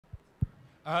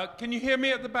Can you hear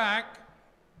me at the back?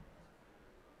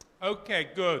 Okay,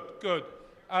 good, good.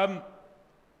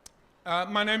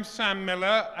 My name's Sam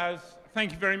Miller.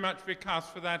 Thank you very much, Vikas,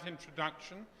 for that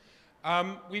introduction.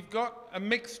 We've got a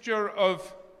mixture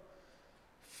of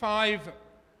 5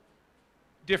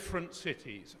 different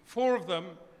cities. 4 of them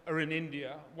are in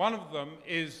India. One of them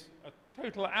is a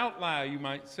total outlier, you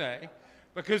might say,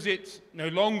 because it's no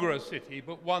longer a city,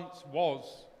 but once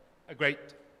was a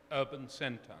great urban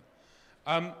center.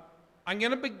 I'm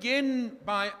going to begin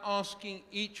by asking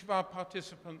each of our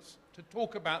participants to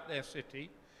talk about their city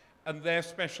and their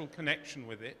special connection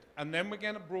with it, and then we're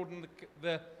going to broaden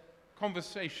the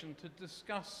conversation to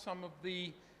discuss some of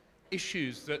the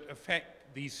issues that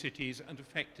affect these cities and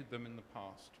affected them in the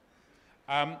past.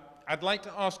 I'd like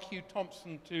to ask Hugh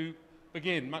Thomson to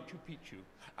begin, Machu Picchu.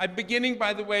 I'm beginning,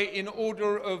 by the way, in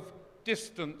order of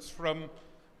distance from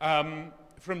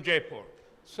Jaipur.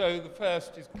 So the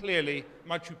first is clearly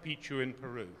Machu Picchu in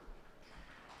Peru.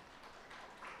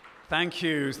 Thank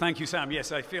you, Sam.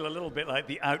 Yes, I feel a little bit like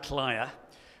the outlier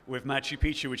with Machu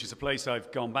Picchu, which is a place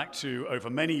I've gone back to over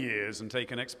many years and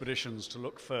taken expeditions to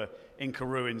look for Inca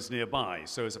ruins nearby.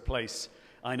 So it's a place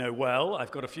I know well.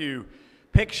 I've got a few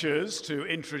pictures to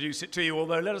introduce it to you,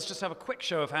 although let us just have a quick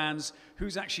show of hands.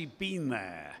 Who's actually been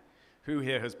there? Who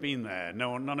here has been there?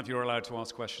 No, none of you are allowed to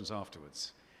ask questions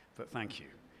afterwards, but thank you.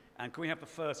 And can we have the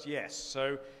first yes?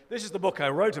 So this is the book I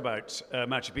wrote about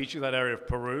Machu Picchu, that area of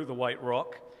Peru, the White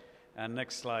Rock. And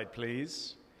next slide,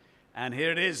 please. And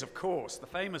here it is, of course, the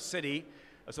famous city,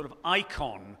 a sort of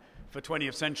icon for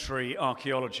 20th century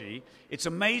archaeology. It's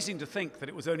amazing to think that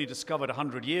it was only discovered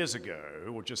 100 years ago,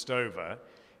 or just over,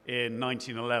 in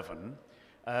 1911.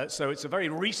 So it's a very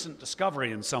recent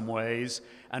discovery in some ways,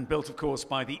 and built, of course,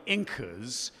 by the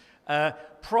Incas,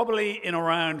 probably in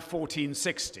around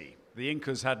 1460. The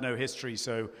Incas had no history,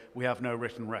 so we have no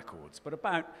written records, but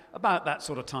about that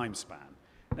sort of time span.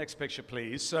 Next picture,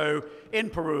 please. So in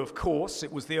Peru, of course,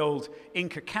 it was the old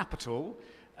Inca capital,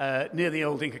 near the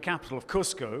old Inca capital of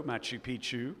Cusco, Machu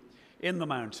Picchu, in the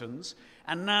mountains,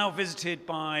 and now visited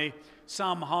by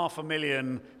some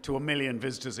 500,000 to 1 million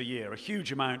visitors a year, a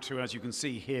huge amount who, as you can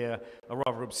see here, are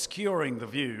rather obscuring the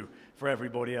view for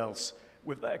everybody else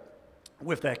with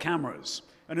their cameras.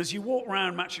 And as you walk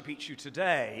around Machu Picchu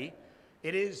today,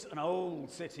 it is an old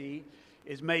city.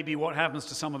 Is maybe what happens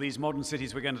to some of these modern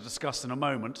cities we're going to discuss in a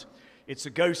moment. It's a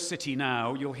ghost city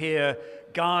now. You'll hear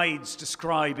guides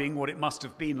describing what it must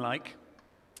have been like.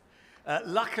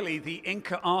 Luckily, the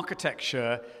Inca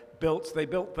architecture they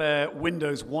built their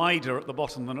windows wider at the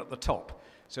bottom than at the top.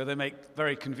 So they make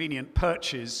very convenient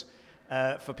perches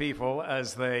for people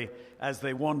as they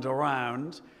wander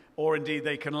around, or indeed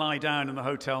they can lie down in the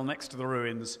hotel next to the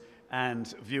ruins and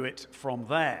view it from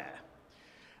there.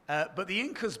 But the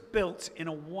Incas built in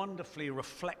a wonderfully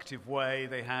reflective way.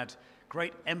 They had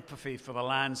great empathy for the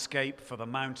landscape, for the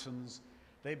mountains.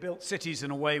 They built cities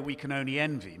in a way we can only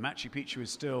envy. Machu Picchu is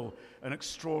still an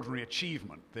extraordinary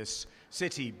achievement, this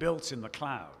city built in the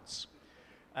clouds.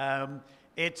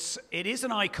 It is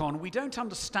an icon. We don't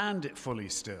understand it fully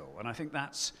still, and I think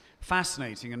that's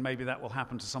fascinating, and maybe that will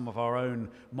happen to some of our own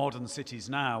modern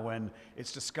cities now when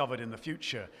it's discovered in the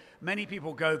future. Many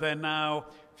people go there now,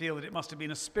 feel that it must have been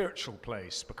a spiritual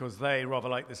place because they, rather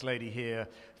like this lady here,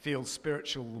 feel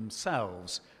spiritual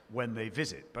themselves when they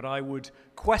visit. But I would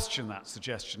question that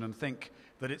suggestion and think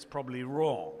that it's probably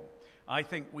wrong. I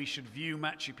think we should view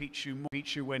Machu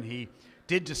Picchu when he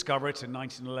did discover it in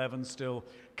 1911, still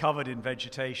covered in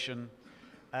vegetation.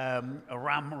 A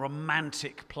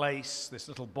romantic place, this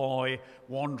little boy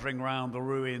wandering around the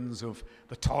ruins of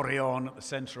the Torreon at the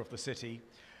center of the city.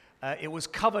 It was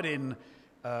covered in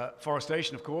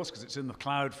forestation, of course, because it's in the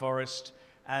cloud forest,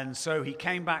 and so he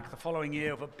came back the following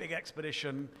year with a big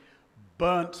expedition,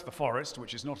 burnt the forest,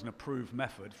 which is not an approved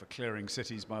method for clearing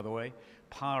cities, by the way,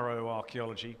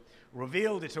 pyroarchaeology,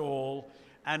 revealed it all,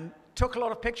 and took a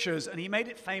lot of pictures, and he made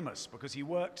it famous because he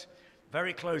worked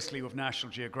very closely with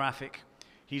National Geographic.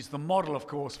 He's the model, of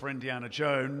course, for Indiana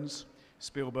Jones.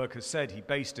 Spielberg has said he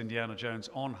based Indiana Jones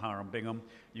on Hiram Bingham.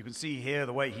 You can see here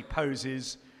the way he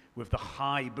poses with the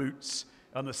high boots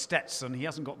and the Stetson. He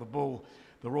hasn't got the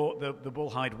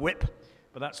bullhide whip,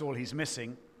 but that's all he's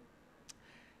missing.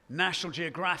 National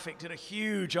Geographic did a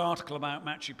huge article about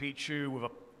Machu Picchu with a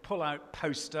pull-out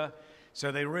poster, so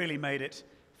they really made it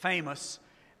famous.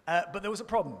 But there was a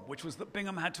problem, which was that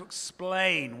Bingham had to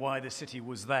explain why the city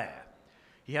was there.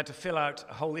 He had to fill out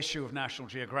a whole issue of National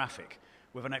Geographic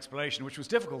with an explanation, which was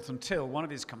difficult until one of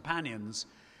his companions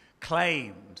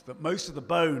claimed that most of the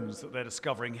bones that they're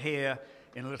discovering here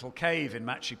in a little cave in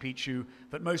Machu Picchu,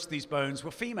 that most of these bones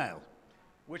were female,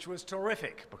 which was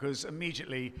terrific because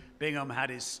immediately Bingham had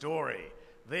his story.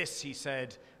 This, he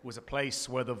said, was a place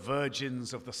where the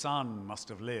virgins of the sun must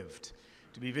have lived,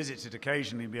 to be visited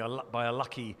occasionally by a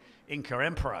lucky Inca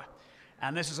emperor.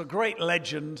 And this is a great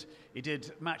legend. He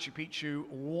did Machu Picchu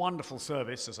wonderful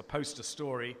service as a poster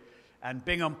story, and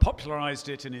Bingham popularized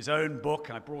it in his own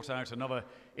book. I brought out another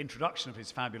introduction of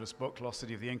his fabulous book, Lost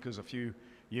City of the Incas, a few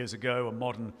years ago, a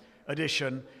modern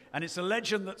edition. And it's a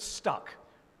legend that stuck.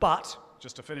 But,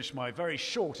 just to finish my very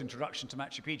short introduction to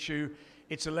Machu Picchu,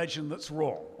 it's a legend that's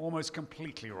wrong, almost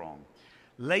completely wrong.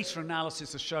 Later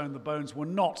analysis has shown the bones were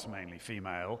not mainly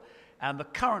female, and the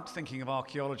current thinking of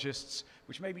archaeologists,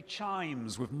 which maybe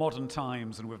chimes with modern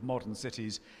times and with modern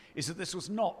cities, is that this was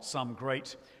not some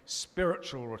great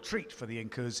spiritual retreat for the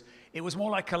Incas. It was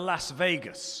more like a Las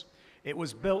Vegas. It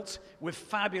was built with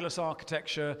fabulous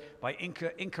architecture by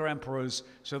Inca emperors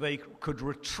so they could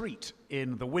retreat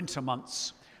in the winter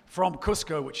months from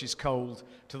Cusco, which is cold,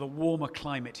 to the warmer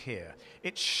climate here.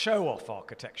 It's show-off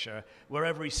architecture where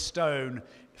every stone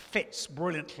fits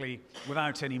brilliantly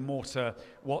without any mortar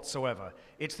whatsoever.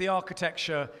 It's the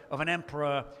architecture of an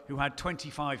emperor who had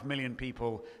 25 million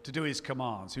people to do his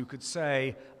commands, who could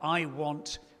say, I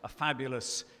want a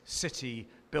fabulous city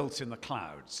built in the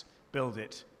clouds. Build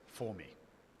it for me.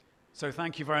 So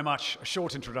thank you very much. A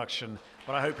short introduction,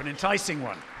 but I hope an enticing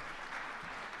one.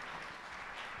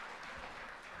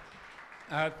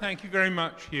 Thank you very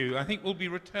much, Hugh. I think we'll be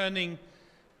returning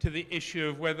to the issue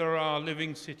of whether our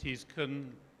living cities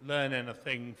can learn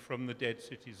anything from the dead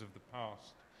cities of the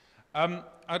past.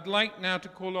 I'd like now to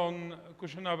call on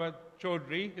Kushanava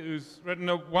Choudhury, who's written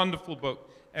a wonderful book,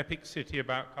 Epic City,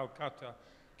 about Calcutta.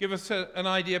 Give us an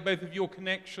idea both of your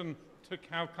connection to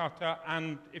Calcutta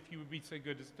and, if you would be so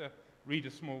good as to read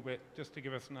a small bit, just to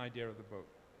give us an idea of the book.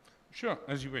 Sure,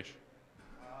 as you wish.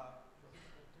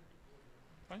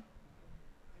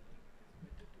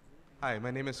 Hi,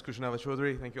 my name is Kushanava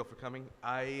Choudhury. Thank you all for coming.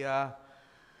 I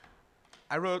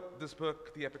wrote this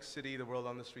book, The Epic City, The World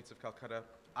on the Streets of Calcutta.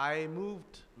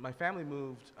 My family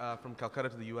moved from Calcutta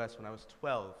to the US when I was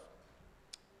 12.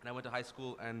 And I went to high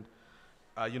school and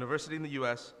university in the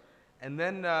US. And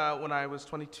then when I was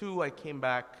 22, I came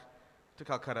back to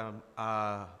Calcutta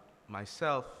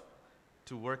myself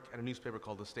to work at a newspaper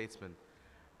called The Statesman.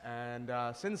 And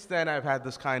since then, I've had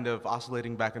this kind of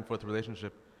oscillating back and forth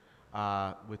relationship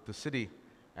with the city,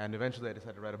 and eventually I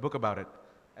decided to write a book about it.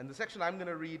 And the section I'm going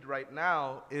to read right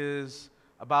now is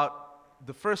about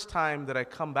the first time that I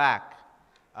come back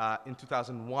in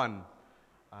 2001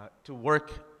 to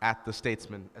work at The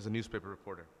Statesman as a newspaper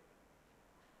reporter.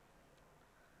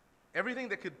 Everything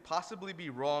that could possibly be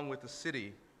wrong with the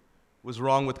city was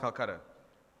wrong with Calcutta.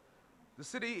 The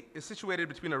city is situated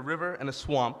between a river and a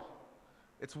swamp.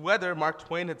 Its weather, Mark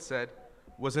Twain had said,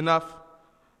 was enough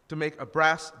to make a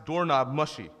brass doorknob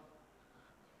mushy.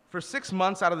 For 6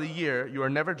 months out of the year, you are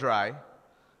never dry.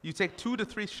 You take 2 to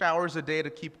 3 showers a day to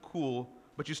keep cool,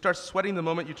 but you start sweating the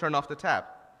moment you turn off the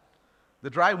tap. The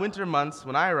dry winter months,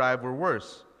 when I arrived, were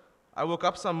worse. I woke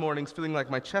up some mornings feeling like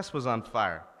my chest was on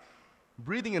fire.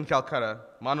 Breathing in Calcutta,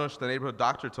 Manoj, the neighborhood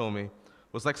doctor, told me,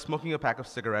 was like smoking a pack of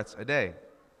cigarettes a day.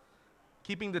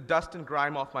 Keeping the dust and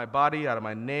grime off my body, out of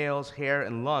my nails, hair,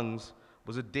 and lungs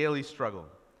was a daily struggle.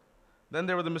 Then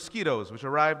there were the mosquitoes, which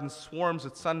arrived in swarms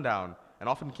at sundown and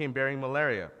often came bearing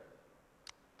malaria.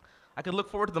 I could look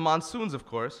forward to the monsoons, of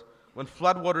course, when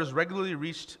floodwaters regularly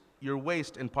reached your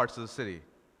waist in parts of the city.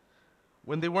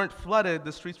 When they weren't flooded,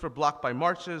 the streets were blocked by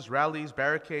marches, rallies,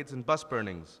 barricades, and bus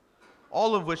burnings,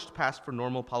 all of which passed for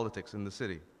normal politics in the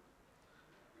city.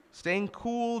 Staying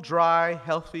cool, dry,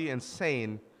 healthy, and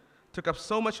sane took up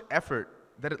so much effort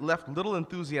that it left little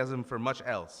enthusiasm for much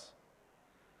else.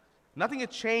 Nothing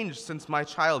had changed since my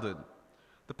childhood.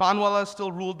 The panwalas still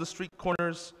ruled the street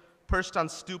corners, perched on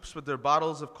stoops with their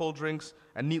bottles of cold drinks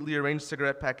and neatly arranged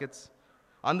cigarette packets.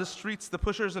 On the streets, the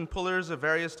pushers and pullers of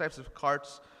various types of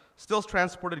carts still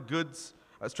transported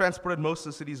most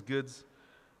of the city's goods.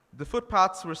 The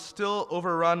footpaths were still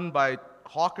overrun by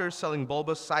hawkers selling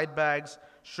bulbous side bags,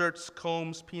 shirts,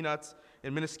 combs, peanuts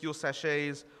in minuscule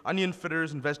sachets, onion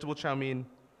fritters, and vegetable chow mein.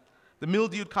 The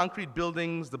mildewed concrete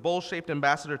buildings, the bowl-shaped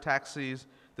ambassador taxis,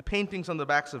 the paintings on the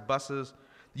backs of buses,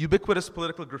 the ubiquitous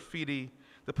political graffiti,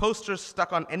 the posters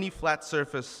stuck on any flat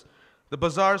surface, the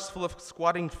bazaars full of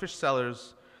squatting fish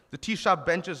sellers, the tea shop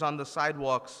benches on the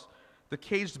sidewalks, the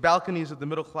caged balconies of the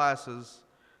middle classes,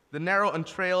 the narrow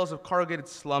entrails of corrugated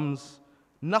slums,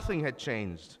 nothing had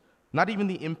changed, not even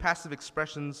the impassive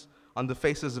expressions on the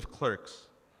faces of clerks.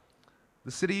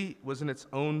 The city was in its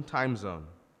own time zone.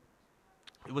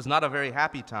 It was not a very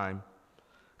happy time.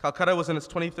 Calcutta was in its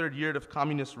 23rd year of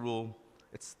communist rule,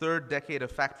 its third decade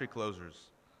of factory closures.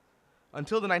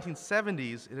 Until the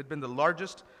 1970s, it had been the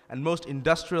largest and most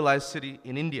industrialized city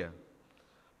in India,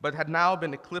 but had now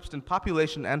been eclipsed in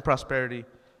population and prosperity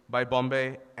by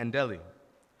Bombay and Delhi.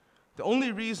 The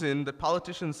only reason that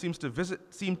politicians seemed to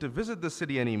visit the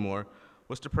city anymore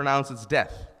was to pronounce its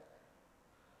death.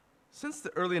 Since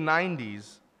the early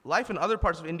 90s, life in other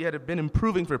parts of India had been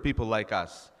improving for people like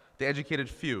us, the educated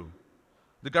few.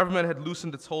 The government had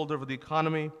loosened its hold over the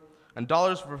economy, and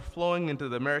dollars were flowing into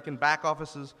the American back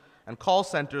offices and call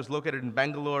centers located in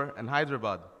Bangalore and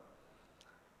Hyderabad.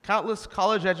 Countless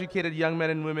college-educated young men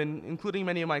and women, including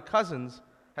many of my cousins,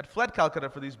 had fled Calcutta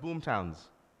for these boom towns.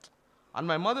 On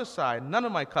my mother's side, none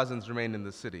of my cousins remained in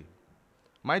the city.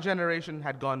 My generation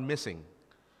had gone missing,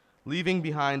 leaving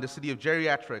behind a city of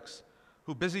geriatrics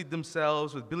who busied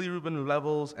themselves with bilirubin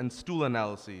levels and stool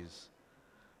analyses.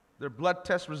 Their blood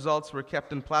test results were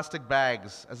kept in plastic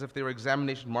bags as if they were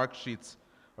examination mark sheets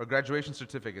or graduation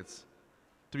certificates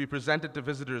to be presented to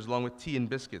visitors along with tea and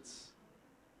biscuits.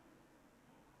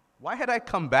 Why had I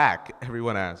come back,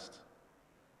 everyone asked.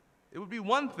 It would be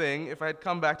one thing if I had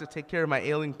come back to take care of my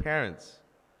ailing parents,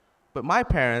 but my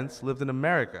parents lived in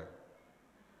America.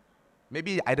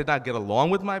 Maybe I did not get along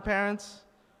with my parents,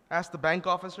 asked the bank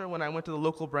officer when I went to the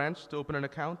local branch to open an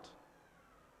account.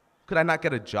 Could I not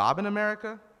get a job in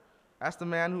America? Asked the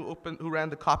man who ran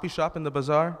the coffee shop in the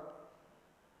bazaar.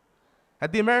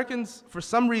 Had the Americans, for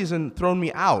some reason, thrown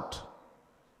me out?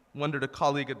 Wondered a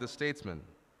colleague at the Statesman.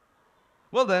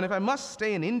 Well then, if I must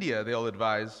stay in India, they all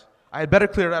advised, I had better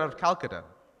clear out of Calcutta.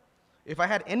 If I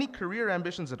had any career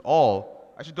ambitions at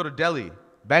all, I should go to Delhi,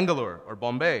 Bangalore, or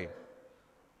Bombay.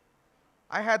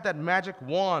 I had that magic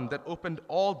wand that opened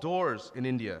all doors in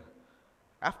India.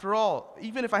 After all,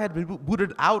 even if I had been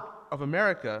booted out of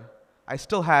America, I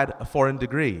still had a foreign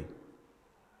degree.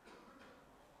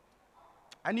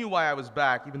 I knew why I was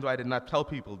back, even though I did not tell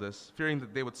people this, fearing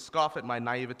that they would scoff at my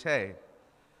naivete.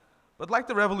 But like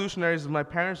the revolutionaries of my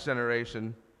parents'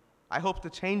 generation, I hoped to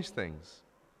change things.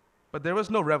 But there was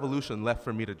no revolution left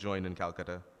for me to join in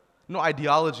Calcutta, no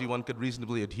ideology one could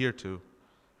reasonably adhere to,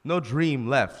 no dream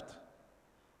left.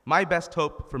 My best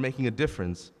hope for making a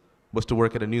difference was to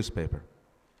work at a newspaper.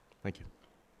 Thank you.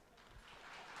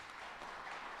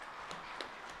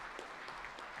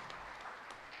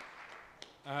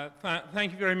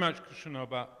 Thank you very much,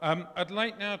 Kushanava. I'd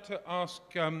like now to ask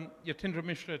Yatindra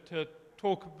Mishra to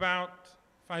talk about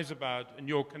Faizabad and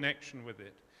your connection with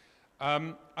it.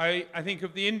 I think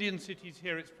of the Indian cities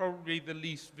here, it's probably the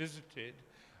least visited,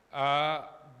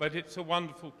 but it's a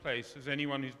wonderful place, as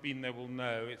anyone who's been there will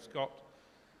know. It's got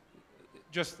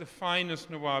just the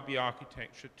finest Nawabi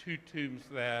architecture, 2 tombs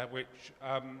there, which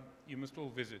you must all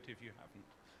visit if you haven't.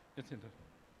 Yatindra.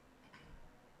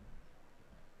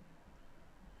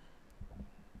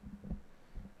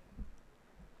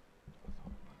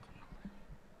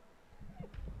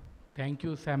 Thank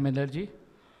you Sam Miller जी।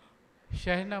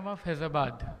 शहनामा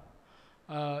फैज़ाबाद,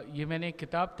 ये मैंने एक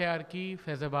किताब तैयार की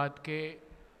फैज़ाबाद के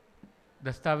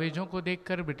दस्तावेज़ों को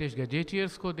देखकर, ब्रिटिश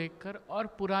गजेटियर्स को देखकर, और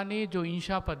पुराने जो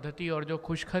इंशा पद्धति और जो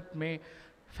खुशखत में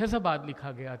फैज़ाबाद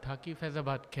लिखा गया था कि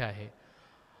फैज़ाबाद क्या है।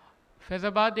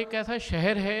 फैज़ाबाद एक ऐसा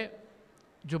शहर है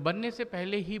जो बनने से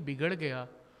पहले ही बिगड़ गया,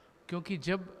 क्योंकि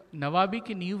जब नवाबी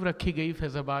की नींव रखी गई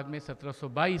फैज़ाबाद में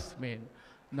 1722 में,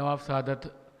 नवाब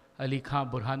सादत अली खां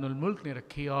बुरहानुल मुल्क ने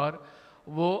रखी, और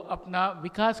वो अपना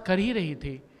विकास कर ही रही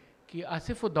थी कि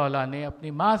आसिफ-उद-दौला ने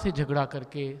अपनी माँ से झगड़ा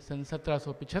करके सन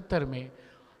 1775 में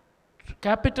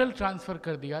कैपिटल ट्रांसफ़र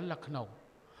कर दिया लखनऊ।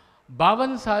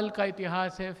 52 साल का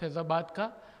इतिहास है फैज़ाबाद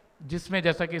का, जिसमें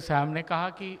जैसा कि सैम ने कहा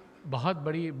कि बहुत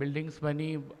बड़ी बिल्डिंग्स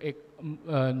बनी, एक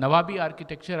नवाबी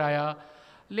आर्किटेक्चर आया,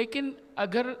 लेकिन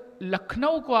अगर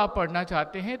लखनऊ को आप पढ़ना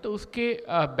चाहते हैं तो उसके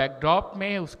बैकड्रॉप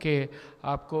में, उसके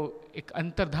आपको एक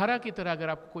अंतर्धारा की तरह अगर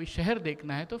आपको कोई शहर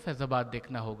देखना है तो फैज़ाबाद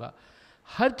देखना होगा।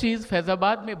 हर चीज़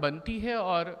फैज़ाबाद में बनती है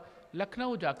और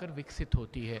लखनऊ जाकर विकसित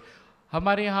होती है।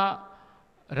 हमारे यहाँ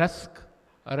रश्क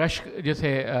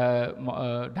जैसे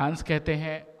डांस कहते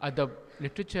हैं, अदब,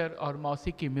 लिटरेचर और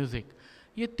मौसीकी म्यूज़िक,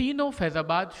 ये तीनों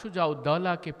फैज़ाबाद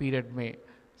शुजा-उद-दौला के पीरियड में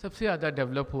सबसे ज़्यादा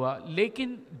डेवलप हुआ।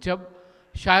 लेकिन जब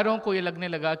शायरों को ये लगने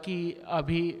लगा कि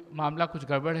अभी मामला कुछ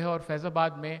गड़बड़ है और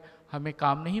फैज़ाबाद में हमें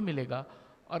काम नहीं मिलेगा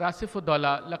और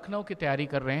आसिफ-उद-दौला लखनऊ की तैयारी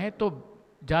कर रहे हैं, तो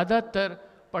ज़्यादातर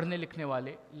पढ़ने लिखने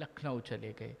वाले लखनऊ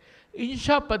चले गए।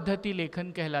 इंशा पद्धति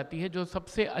लेखन कहलाती है, जो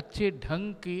सबसे अच्छे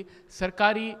ढंग की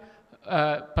सरकारी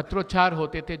पत्रोच्चार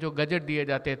होते थे, जो गजट दिए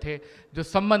जाते थे, जो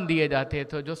सम्मन दिए जाते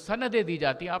थे, जो सनदें दी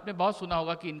जाती हैं। आपने बहुत सुना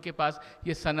होगा कि इनके पास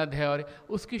ये सनद है, और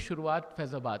उसकी शुरुआत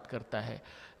फैज़ाबाद करता है।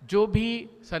 जो भी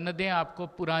सनदें आपको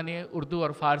पुराने उर्दू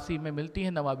और फ़ारसी में मिलती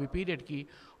हैं नवाबी पीरियड की,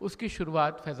 उसकी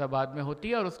शुरुआत फैज़ाबाद में होती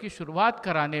है और उसकी शुरुआत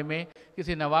कराने में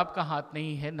किसी नवाब का हाथ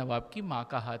नहीं है, नवाब की माँ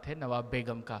का हाथ है, नवाब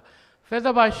बेगम का।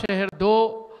 फैज़ाबाद शहर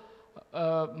दो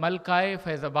मलकाए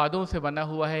फैज़ाबादों से बना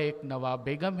हुआ है, एक नवाब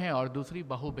बेगम है और दूसरी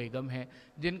बहू बेगम है,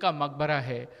 जिनका मकबरा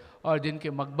है और जिनके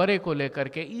मकबरे को लेकर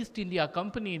के ईस्ट इंडिया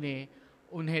कंपनी ने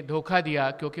उन्हें धोखा दिया,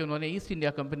 क्योंकि उन्होंने ईस्ट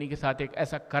इंडिया कंपनी के साथ एक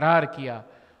ऐसा करार किया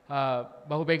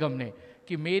बहू बेगम ने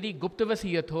कि मेरी गुप्त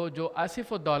वसीयत हो जो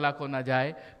आसिफ़-उद-दौला को ना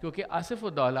जाए, क्योंकि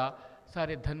आसिफ़-उद-दौला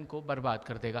सारे धन को बर्बाद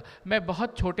कर देगा। मैं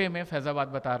बहुत छोटे में फैज़ाबाद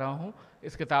बता रहा हूँ,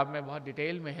 इस किताब में बहुत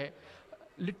डिटेल में है।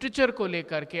 लिटरेचर को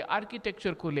लेकर के,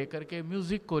 आर्किटेक्चर को लेकर के,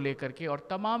 म्यूज़िक को लेकर के और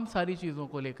तमाम सारी चीज़ों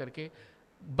को लेकर के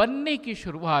बनने की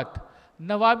शुरुआत,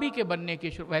 नवाबी के बनने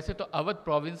की शुरुआत, वैसे तो अवध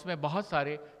प्रोविंस में बहुत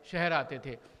सारे शहर आते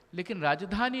थे, लेकिन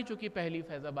राजधानी चूँकि पहली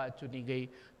फैज़ाबाद चुनी गई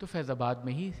तो फैज़ाबाद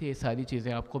में ही ये सारी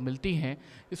चीज़ें आपको मिलती हैं।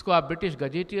 इसको आप ब्रिटिश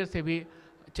गजेटियर से भी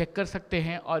चेक कर सकते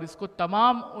हैं और इसको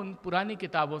तमाम उन पुरानी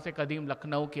किताबों से, कदीम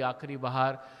लखनऊ की आखिरी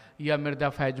बहार या मिर्ज़ा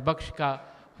फैज बख्श का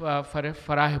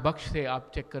फराह बख्श से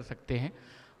आप चेक कर सकते हैं।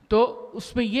 तो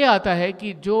उसमें ये आता है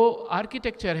कि जो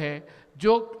आर्किटेक्चर है,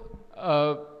 जो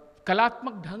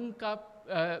कलात्मक ढंग का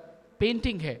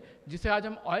पेंटिंग है, जिसे आज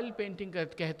हम ऑयल पेंटिंग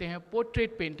कहते हैं,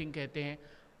 पोर्ट्रेट पेंटिंग कहते हैं,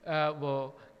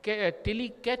 वो टिली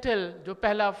कैटल जो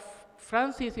पहला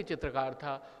फ्रांसीसी चित्रकार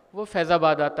था वो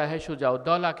फैज़ाबाद आता है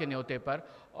शुजाउद्दौला के न्योते पर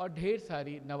और ढेर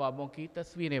सारी नवाबों की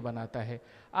तस्वीरें बनाता है।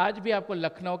 आज भी आपको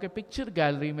लखनऊ के पिक्चर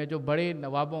गैलरी में जो बड़े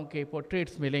नवाबों के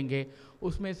पोर्ट्रेट्स मिलेंगे,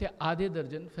 उसमें से आधे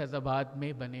दर्जन फैज़ाबाद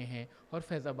में बने हैं और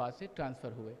फैज़ाबाद से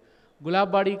ट्रांसफ़र हुए।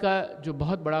 गुलाबबाड़ी का जो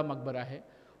बहुत बड़ा मकबरा है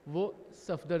वो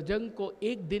सफदरजंग को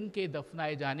एक दिन के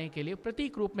दफनाए जाने के लिए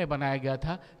प्रतीक रूप में बनाया गया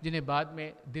था, जिन्हें बाद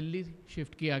में दिल्ली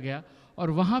शिफ्ट किया गया और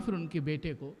वहाँ फिर उनके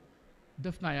बेटे को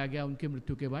दफनाया गया उनकी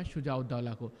मृत्यु के बाद,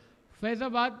 शुजाउद्दौला को।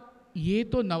 फैज़ाबाद ये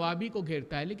तो नवाबी को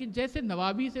घेरता है, लेकिन जैसे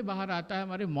नवाबी से बाहर आता है,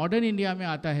 हमारे मॉडर्न इंडिया में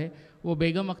आता है, वो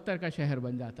बेगम अख्तर का शहर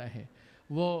बन जाता है,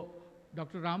 वो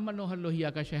डॉक्टर राम मनोहर लोहिया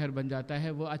का शहर बन जाता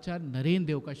है, वो आचार्य नरेंद्र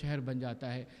देव का शहर बन जाता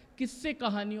है। किस्से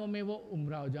कहानियों में वो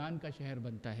उमराव जान का शहर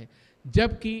बनता है,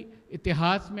 जबकि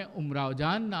इतिहास में उमराव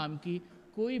जान नाम की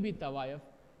कोई भी तवायफ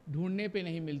ढूंढने पे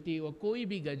नहीं मिलती। वो कोई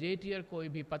भी गजेटियर, कोई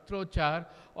भी पत्रोच्चार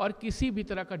और किसी भी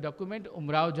तरह का डॉक्यूमेंट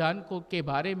उमराव जान को के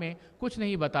बारे में कुछ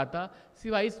नहीं बताता,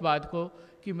 सिवाय इस बात को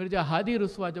कि मिर्ज़ा हादी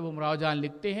रुस्वा जब उमराव जान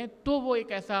लिखते हैं तो वो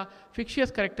एक ऐसा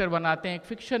फिक्शियस कैरेक्टर बनाते हैं, एक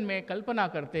फिक्शन में कल्पना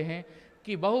करते हैं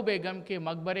कि बहू बेगम के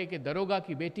मकबरे के दरोगा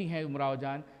की बेटी हैं उमराव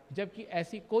जान, जबकि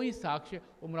ऐसी कोई साक्ष्य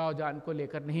उमराव जान को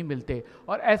लेकर नहीं मिलते।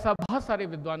 और ऐसा बहुत सारे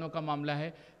विद्वानों का मामला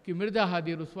है कि मिर्ज़ा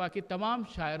हादी रुस्वा के तमाम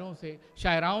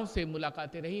शायराओं से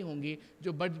मुलाकातें रही होंगी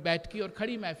जो बैठकी और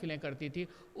खड़ी महफिलें करती थी,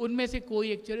 उनमें से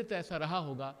कोई एक चरित्र ऐसा रहा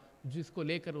होगा जिसको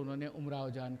लेकर उन्होंने उमराव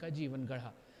जान का जीवन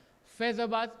गढ़ा।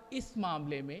 फैज़ाबाद इस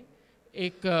मामले में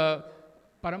एक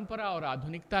परंपरा और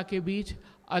आधुनिकता के बीच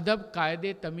अदब,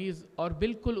 कायदे, तमीज़ और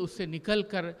बिल्कुल उससे निकल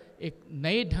कर एक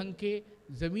नए ढंग के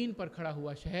ज़मीन पर खड़ा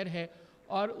हुआ शहर है।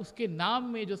 और उसके नाम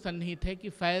में जो सन्निहित है कि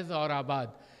फैज़ और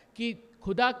आबाद, कि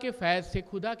खुदा के फैज़ से,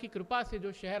 खुदा की कृपा से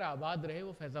जो शहर आबाद रहे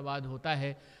वो फैज़ाबाद होता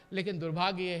है। लेकिन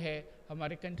दुर्भाग्य ये है,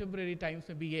 हमारे कंटेम्प्रेरी टाइम्स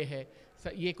में भी ये है,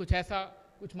 ये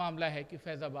कुछ मामला है कि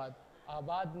फैज़ाबाद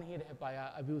आबाद नहीं रह पाया,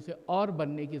 अभी उसे और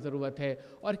बनने की ज़रूरत है।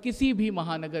 और किसी भी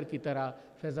महानगर की तरह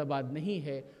फैज़ाबाद नहीं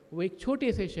है, वो एक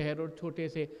छोटे से शहर और छोटे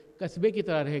से कस्बे की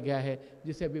तरह रह गया है,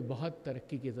 जिसे अभी बहुत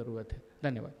तरक्की की ज़रूरत है।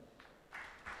 धन्यवाद।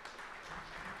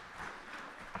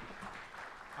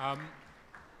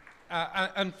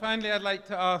 And finally, I'd like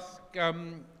to ask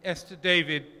Esther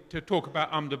David to talk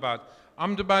about Ahmedabad.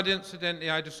 Ahmedabad, incidentally,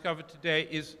 I discovered today,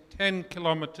 is 10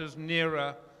 kilometers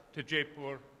nearer to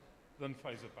Jaipur than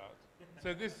Faizabad.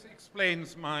 So this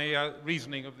explains my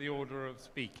reasoning of the order of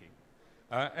speaking.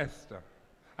 Esther.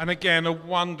 And again, a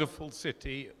wonderful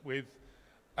city with,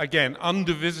 again,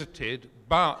 under-visited,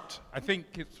 but I think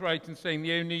it's right in saying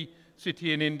the only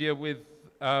city in India with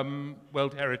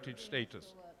World Heritage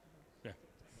status. Yeah.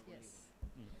 Yes.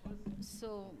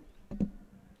 So,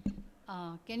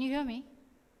 can you hear me?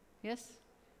 Yes?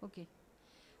 Okay.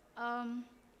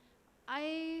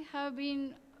 I have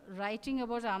been writing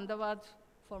about Ahmedabad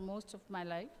for most of my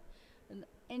life,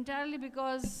 entirely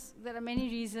because there are many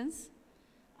reasons.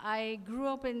 I grew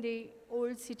up in the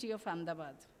old city of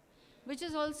Ahmedabad, which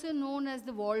is also known as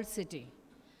the walled city.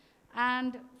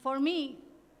 And for me,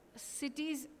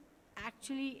 cities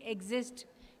actually exist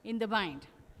in the mind,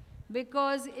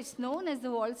 because it's known as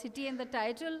the walled city, and the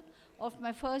title of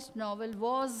my first novel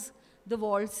was The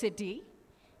Walled City.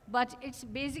 But it's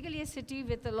basically a city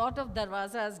with a lot of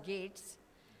darwazas, gates,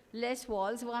 less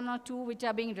walls, one or two which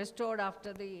are being restored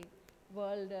after the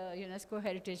World UNESCO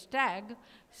Heritage Tag.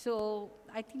 So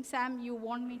I think, Sam, you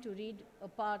want me to read a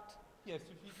part? Yes,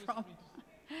 if you just from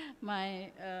read.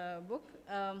 my book.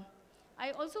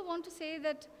 I also want to say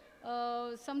that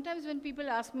sometimes when people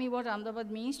ask me what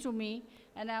Ahmedabad means to me,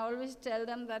 and I always tell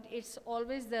them that it's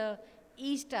always the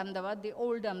East Ahmedabad, the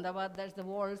old Ahmedabad, that's the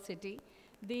walled city.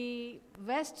 The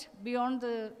west, beyond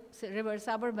the river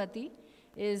Sabarmati,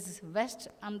 is West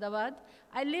Ahmedabad.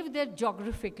 I live there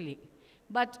geographically,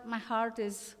 but my heart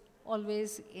is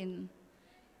always in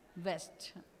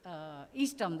West,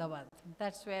 East Ahmedabad.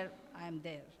 That's where I'm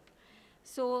there.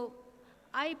 So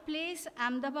I place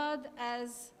Ahmedabad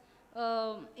as,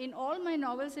 in all my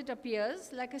novels it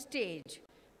appears like a stage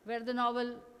where the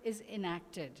novel is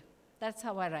enacted. That's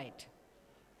how I write.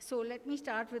 So let me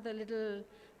start with a little,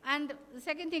 and the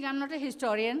second thing, I'm not a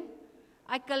historian.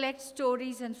 I collect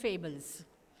stories and fables.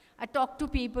 I talk to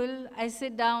people, I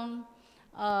sit down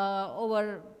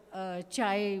over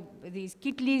chai, these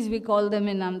kitlis we call them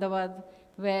in Ahmedabad,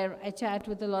 where I chat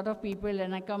with a lot of people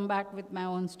and I come back with my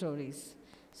own stories.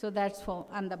 So that's for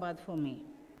Ahmedabad for me.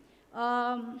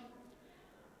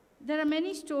 There are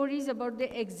many stories about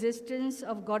the existence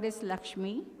of goddess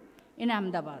Lakshmi in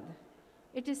Ahmedabad.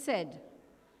 It is said,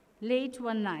 late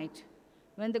one night,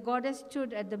 when the goddess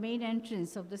stood at the main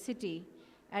entrance of the city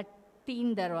at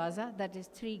Teen Darwaza, that is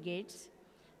 3 gates,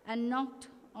 and knocked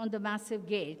on the massive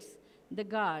gates, the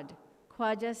guard,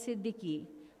 Khwaja Siddiqui,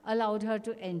 allowed her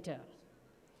to enter.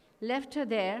 Left her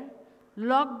there,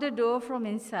 locked the door from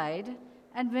inside,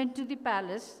 and went to the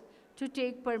palace to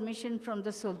take permission from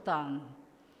the Sultan.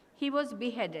 He was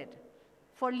beheaded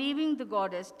for leaving the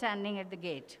goddess standing at the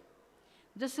gate.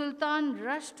 The Sultan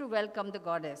rushed to welcome the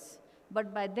goddess,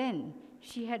 but by then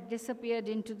she had disappeared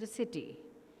into the city.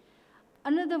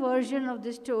 Another version of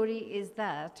the story is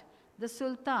that the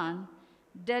Sultan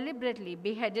deliberately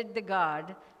beheaded the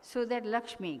guard so that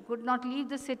Lakshmi could not leave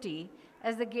the city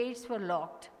as the gates were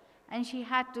locked and she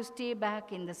had to stay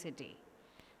back in the city.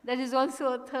 There is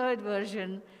also a third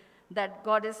version that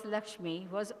goddess Lakshmi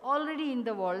was already in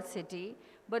the walled city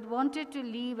but wanted to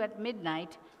leave at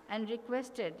midnight and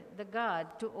requested the guard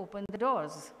to open the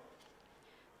doors.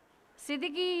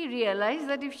 Siddiqui realized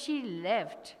that if she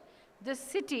left, the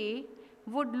city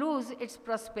would lose its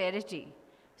prosperity.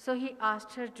 So he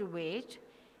asked her to wait,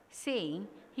 saying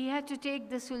he had to take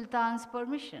the Sultan's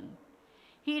permission.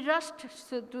 He rushed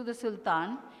to the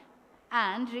Sultan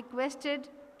and requested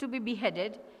to be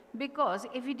beheaded because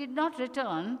if he did not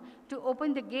return to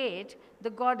open the gate, the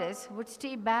goddess would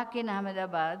stay back in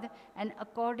Ahmedabad, and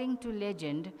according to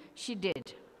legend, she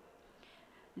did.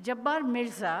 Jabbar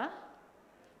Mirza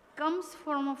comes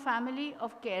from a family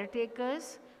of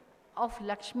caretakers of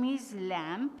Lakshmi's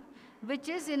lamp, which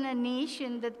is in a niche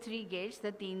in the 3 gates,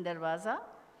 the Teen Darwaza,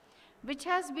 which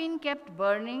has been kept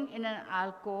burning in an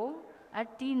alcove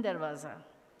at Teen Darwaza.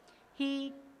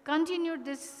 He continued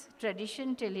this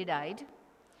tradition till he died.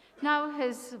 Now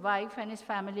his wife and his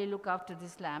family look after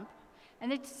this lamp,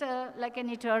 and it's like an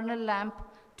eternal lamp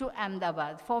to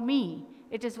Ahmedabad. For me,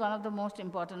 it is one of the most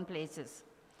important places.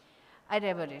 I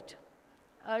revere it.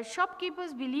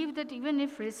 Shopkeepers believe that even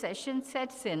if recession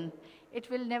sets in,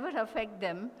 it will never affect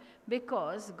them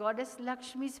because goddess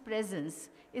Lakshmi's presence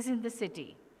is in the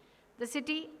city. The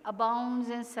city abounds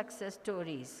in success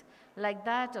stories, like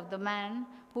that of the man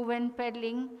who went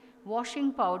peddling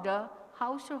washing powder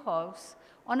house to house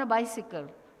on a bicycle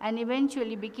and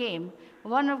eventually became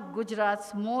one of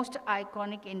Gujarat's most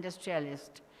iconic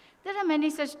industrialists. There are many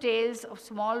such tales of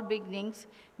small beginnings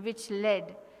which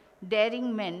led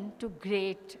daring men to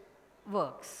great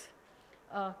works.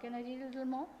 Can I read a little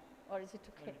more, or is it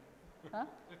okay? Huh?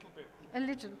 Little bit. A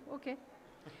little, okay.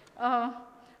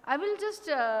 I will just,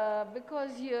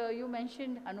 because you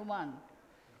mentioned Hanuman,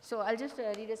 so I'll just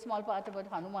read a small part about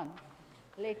Hanuman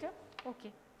later.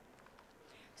 Okay.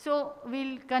 So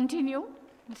we'll continue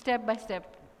step by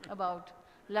step about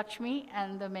Lakshmi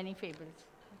and the many fables.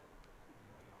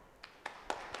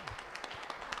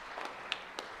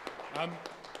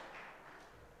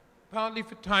 Partly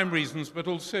for time reasons, but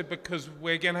also because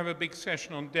we're going to have a big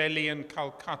session on Delhi and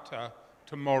Calcutta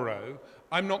tomorrow.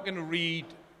 I'm not going to read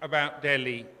about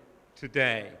Delhi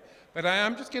today, but I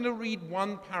am just going to read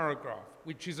one paragraph,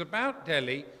 which is about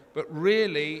Delhi, but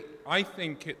really I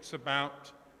think it's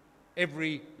about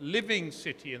every living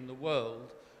city in the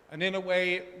world, and in a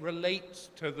way it relates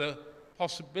to the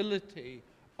possibility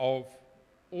of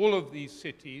all of these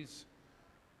cities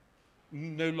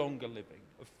no longer living,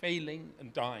 of failing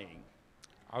and dying.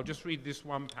 I'll just read this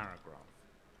one paragraph.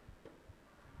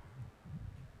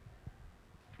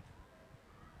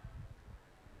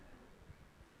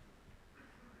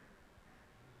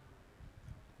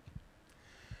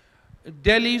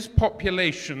 Delhi's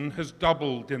population has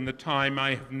doubled in the time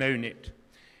I have known it.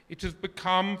 It has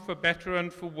become, for better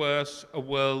and for worse, a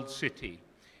world city.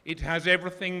 It has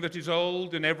everything that is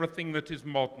old and everything that is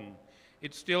modern.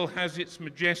 It still has its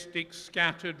majestic,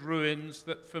 scattered ruins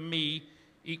that, for me,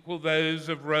 equal those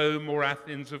of Rome or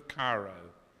Athens of Cairo.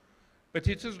 But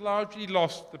it has largely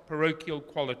lost the parochial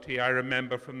quality I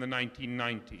remember from the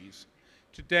 1990s.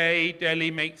 Today,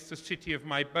 Delhi makes the city of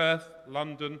my birth,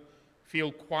 London,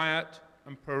 feel quiet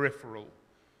and peripheral.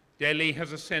 Delhi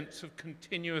has a sense of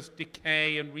continuous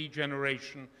decay and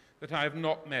regeneration that I have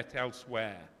not met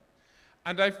elsewhere.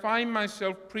 And I find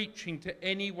myself preaching to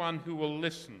anyone who will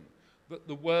listen that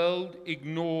the world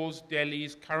ignores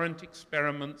Delhi's current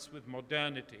experiments with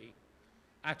modernity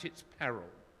at its peril.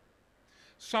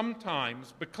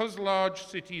 Sometimes, because large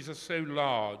cities are so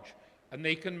large and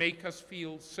they can make us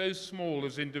feel so small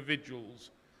as individuals,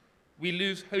 we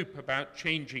lose hope about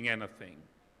changing anything.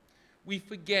 We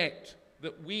forget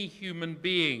that we human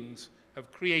beings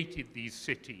have created these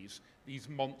cities, these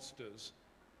monsters.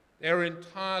 They're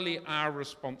entirely our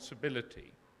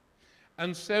responsibility.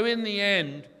 And so in the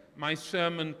end, my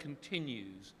sermon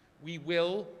continues. We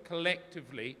will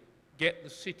collectively get the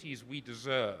cities we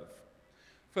deserve.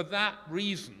 For that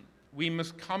reason, we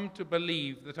must come to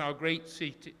believe that our great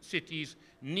cities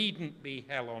needn't be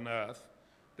hell on earth,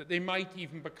 that they might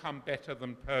even become better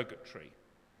than purgatory.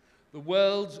 The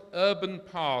world's urban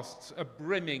pasts are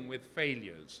brimming with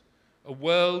failures, a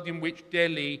world in which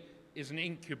Delhi is an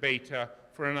incubator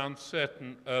for an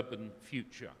uncertain urban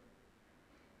future.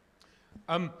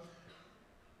 I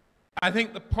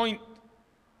think the point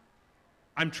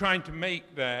I'm trying to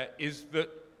make there is that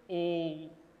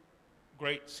all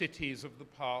great cities of the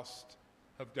past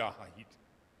have died,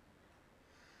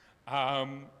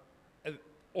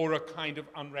 or are kind of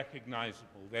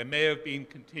unrecognizable. There may have been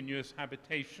continuous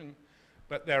habitation,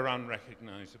 but they're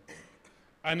unrecognizable.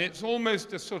 And it's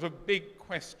almost a sort of big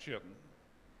question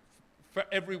for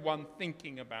everyone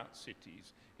thinking about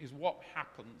cities, is what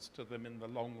happens to them in the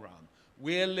long run.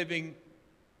 We're living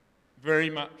very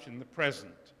much in the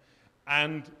present.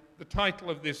 And the title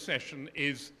of this session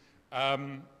is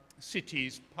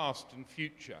Cities, Past and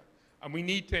Future. And we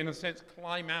need to, in a sense,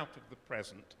 climb out of the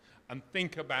present and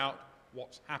think about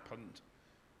what's happened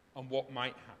and what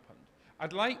might happen.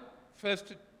 I'd like first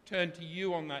to turn to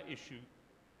you on that issue,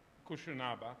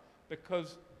 Kushanava,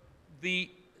 because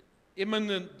the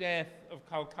imminent death of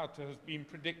Calcutta has been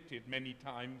predicted many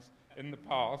times in the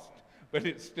past, but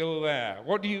it's still there.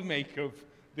 What do you make of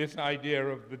this idea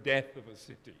of the death of a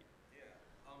city?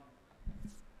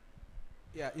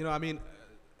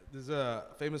 There's a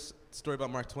famous story about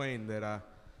Mark Twain that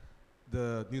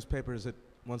the newspapers had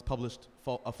once published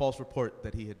a false report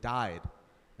that he had died.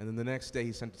 And then the next day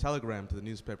he sent a telegram to the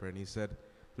newspaper and he said,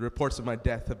 "The reports of my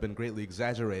death have been greatly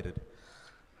exaggerated."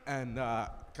 And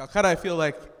Calcutta, I feel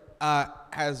like,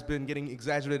 has been getting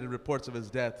exaggerated reports of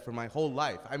his death for my whole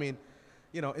life. I mean,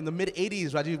 in the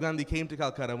mid-'80s, Rajiv Gandhi came to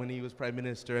Calcutta when he was prime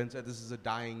minister and said, "This is a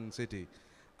dying city."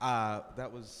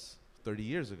 That was 30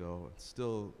 years ago. It's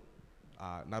still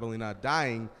not only not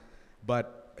dying,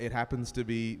 but it happens to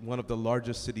be one of the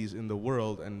largest cities in the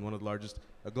world and one of the largest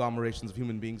agglomerations of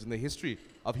human beings in the history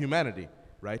of humanity,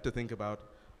 right? To think about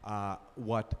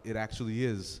what it actually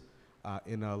is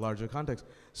in a larger context.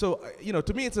 So,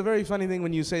 to me, it's a very funny thing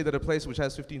when you say that a place which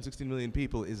has 15, 16 million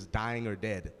people is dying or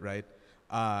dead, right?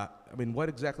 What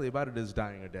exactly about it is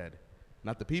dying or dead?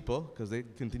 Not the people, because they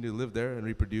continue to live there and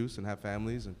reproduce and have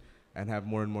families and have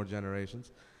more and more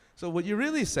generations. So what you're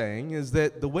really saying is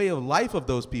that the way of life of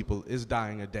those people is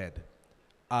dying or dead.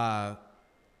 Now,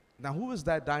 who is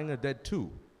that dying or dead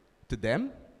to? To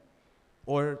them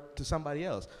or to somebody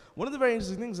else? One of the very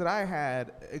interesting things that I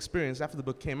had experienced after the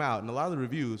book came out, and a lot of the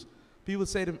reviews, people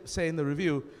would say in the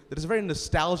review that it's a very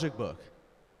nostalgic book.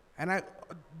 And I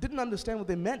didn't understand what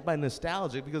they meant by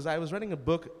nostalgic, because I was reading a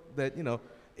book that,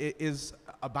 is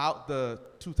about the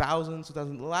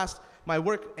 2000s, my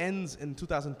work ends in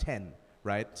 2010,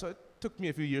 right? So it took me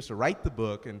a few years to write the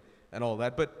book and all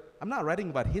that, but I'm not writing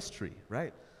about history,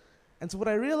 right? And so what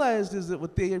I realized is that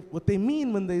what they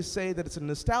mean when they say that it's a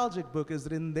nostalgic book is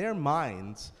that in their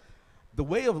minds, the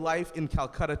way of life in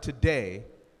Calcutta today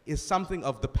is something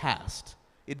of the past.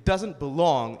 It doesn't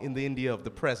belong in the India of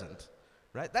the present,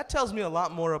 right? That tells me a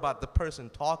lot more about the person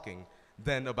talking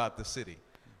than about the city.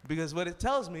 Because what it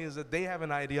tells me is that they have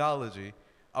an ideology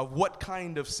of what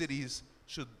kind of cities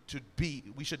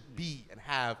we should be and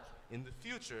have in the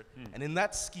future. And in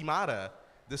that schemata,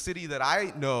 the city that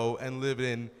I know and live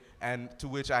in, and to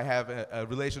which I have a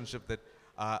relationship that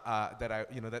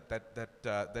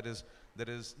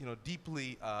is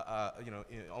deeply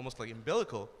almost like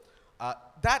umbilical,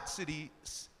 that city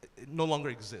no longer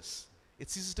exists. It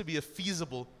ceases to be a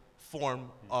feasible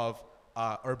form of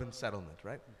urban settlement,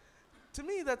 right? To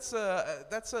me, that's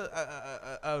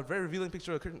a very revealing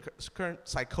picture of current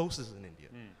psychosis in India,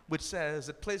 which says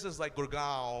that places like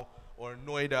Gurgaon or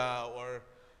Noida or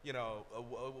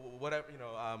whatever,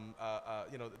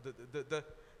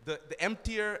 the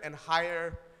emptier and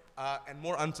higher and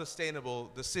more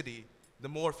unsustainable the city, the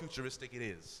more futuristic it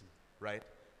is, right?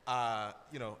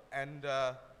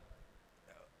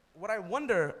 What I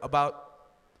wonder about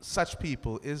such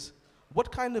people is, what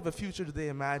kind of a future do they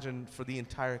imagine for the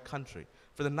entire country,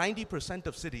 for the 90%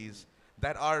 of cities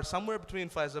that are somewhere between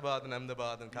Faizabad and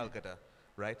Ahmedabad and Calcutta,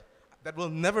 right? That will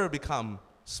never become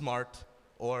smart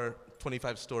or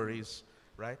 25 stories,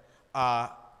 right?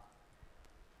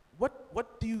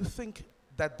 What do you think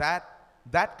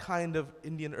that kind of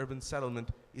Indian urban settlement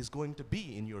is going to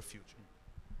be in your future?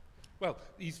 Well,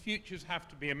 these futures have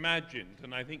to be imagined,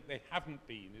 and I think they haven't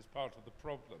been, is part of the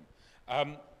problem.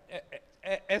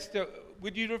 Esther,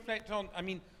 would you reflect on,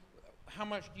 how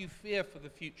much do you fear for the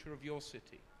future of your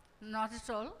city? Not at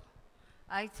all.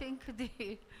 I think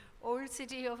the old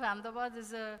city of Ahmedabad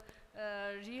is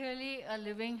really a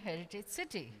living heritage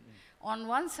city. On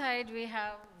one side, we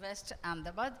have West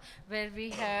Ahmedabad, where we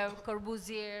have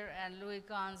Corbusier and Louis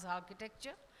Kahn's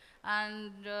architecture,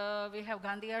 and we have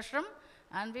Gandhi Ashram,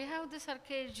 and we have this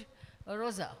Arcade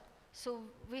Rosa. So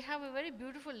we have a very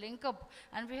beautiful link up,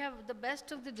 and we have the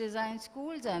best of the design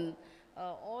schools and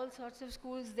all sorts of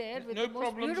schools there with no the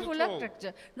most beautiful at all.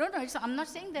 architecture. No, I'm not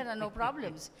saying there are no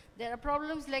problems. There are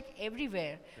problems like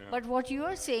everywhere. Yeah. But what you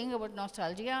are saying about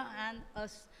nostalgia and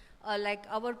us, like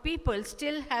our people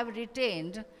still have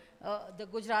retained the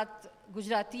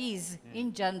Gujaratis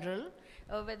in general,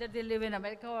 whether they live in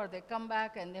America or they come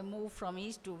back and they move from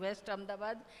east to west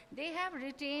Ahmedabad, they have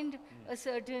retained a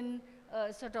certain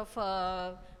sort of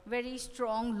very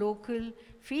strong local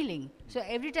feeling. So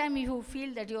every time you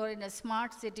feel that you are in a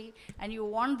smart city and you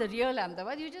want the real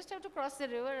Ahmedabad, you just have to cross the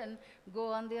river and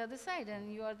go on the other side,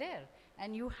 and you are there.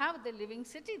 And you have the living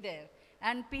city there.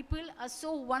 And people are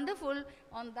so wonderful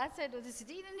on that side of the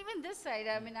city, and even this side.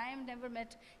 I have never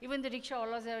met, even the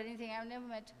rickshawallas or anything, I've never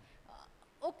met.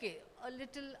 Okay, a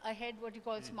little ahead, what you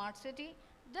call smart city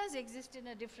does exist in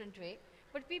a different way.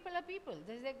 But people are people.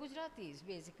 They're Gujaratis,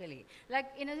 basically.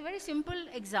 Like, in a very simple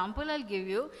example I'll give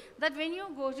you, that when you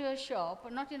go to a shop,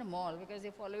 not in a mall, because they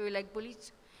follow you like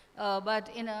police, but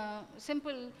in a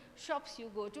simple shops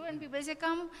you go to, and people say,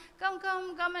 come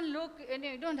and look. And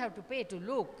you don't have to pay to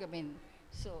look.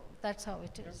 So that's how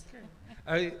it is.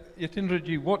 Okay. Yatindra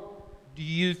ji, what do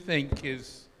you think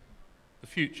is the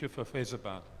future for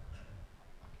Faizabad?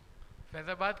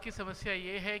 Faizabad की समस्या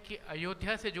ये है कि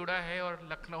अयोध्या से जुड़ा है और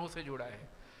लखनऊ से जुड़ा है।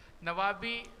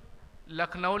 नवाबी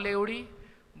लखनऊ ले उड़ी,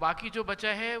 बाकी जो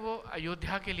बचा है वो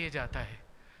अयोध्या के लिए जाता है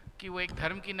कि वो एक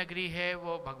धर्म की नगरी है,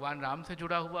 वो भगवान राम से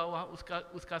जुड़ा हुआ वहाँ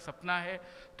उसका सपना है।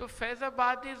 तो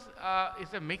Faizabad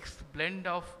is a mixed blend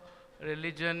of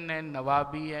religion and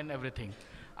नवाबी and everything.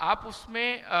 आप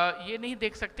उसमें ये नहीं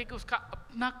देख सकते कि उसका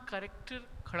अपना कैरेक्टर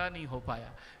खड़ा नहीं हो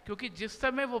पाया, क्योंकि जिस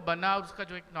समय वो बना उसका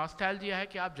जो एक नॉस्टैल्जिया है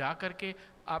कि आप जा करके,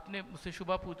 आपने मुझसे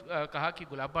शुभा कहा कि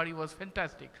गुलाबबाड़ी वॉज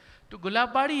फैंटास्टिक, तो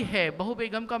गुलाबबाड़ी है, बहू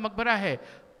बेगम का मकबरा है,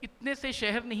 इतने से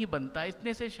शहर नहीं बनता,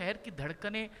 इतने से शहर की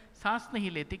धड़कनें सांस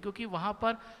नहीं लेती, क्योंकि वहाँ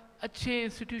पर अच्छे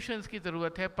इंस्टीट्यूशंस की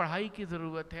ज़रूरत है, पढ़ाई की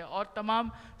ज़रूरत है और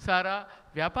तमाम सारा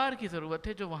व्यापार की ज़रूरत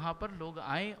है, जो वहाँ पर लोग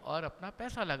आएँ और अपना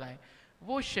पैसा लगाएं।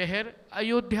 वो शहर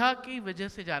अयोध्या की वजह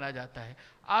से जाना जाता है।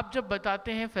 आप जब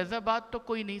बताते हैं फैज़ाबाद, तो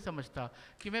कोई नहीं समझता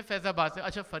कि मैं फैज़ाबाद से,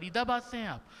 अच्छा फरीदाबाद से हैं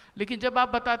आप, लेकिन जब आप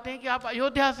बताते हैं कि आप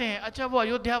अयोध्या से हैं, अच्छा वो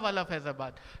अयोध्या वाला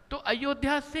फैज़ाबाद, तो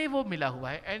अयोध्या से वो मिला हुआ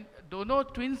है। एंड दोनों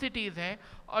ट्विन सिटीज़ हैं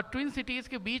और ट्विन सिटीज़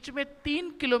के बीच में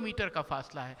 3 किलोमीटर का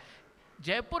फासला है।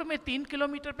 जयपुर में 3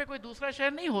 किलोमीटर पे कोई दूसरा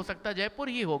शहर नहीं हो सकता, जयपुर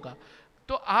ही होगा।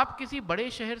 तो आप किसी बड़े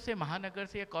शहर से, महानगर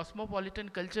से या कॉस्मोपॉलिटन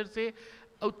कल्चर से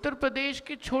उत्तर प्रदेश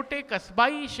के छोटे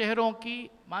कस्बाई शहरों की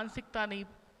मानसिकता नहीं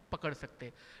पकड़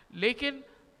सकते। लेकिन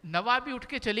नवाबी उठ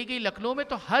के चली गई लखनऊ में,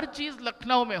 तो हर चीज़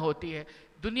लखनऊ में होती है।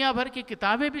 दुनिया भर की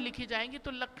किताबें भी लिखी जाएंगी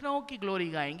तो लखनऊ की ग्लोरी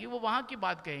गाएंगी, वो वहाँ की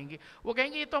बात कहेंगी, वो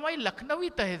कहेंगे ये तो हमारी लखनवी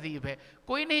तहजीब है।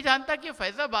 कोई नहीं जानता कि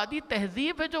फैज़ाबादी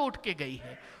तहजीब है जो उठ के गई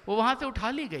है, वो वहाँ से उठा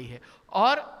ली गई है।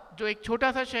 और जो एक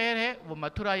छोटा सा शहर है वो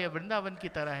मथुरा या वृंदावन की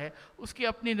तरह है, उसकी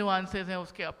अपनी नुआंसेस हैं,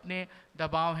 उसके अपने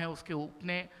दबाव हैं, उसके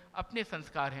अपने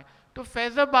संस्कार हैं। तो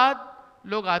फैज़ाबाद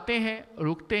लोग आते हैं,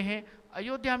 रुकते हैं,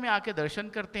 अयोध्या में आके दर्शन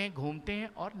करते हैं, घूमते हैं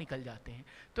और निकल जाते हैं।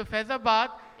 तो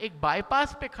फैज़ाबाद एक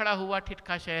बाईपास पे खड़ा हुआ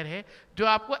ठिठका शहर है जो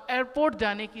आपको एयरपोर्ट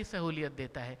जाने की सहूलियत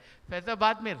देता है।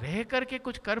 फैज़ाबाद में रह करके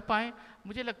कुछ कर पाएँ,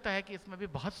 मुझे लगता है कि इसमें भी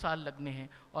बहुत साल लगने हैं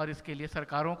और इसके लिए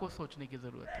सरकारों को सोचने की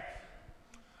ज़रूरत है।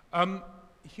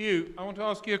 Hugh, I want to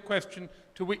ask you a question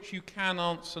to which you can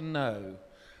answer no.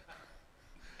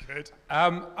 Good.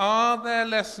 Are there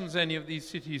lessons any of these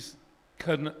cities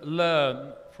can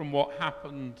learn from what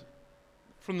happened,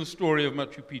 from the story of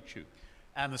Machu Picchu?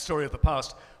 And the story of the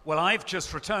past. Well, I've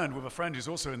just returned with a friend who's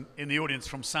also in the audience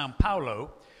from Sao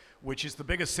Paulo, which is the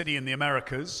biggest city in the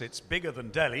Americas. It's bigger than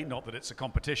Delhi, not that it's a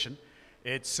competition.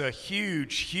 It's a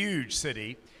huge, huge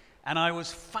city. And I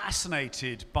was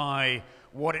fascinated by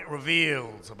what it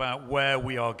reveals about where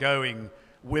we are going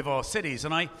with our cities.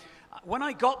 And when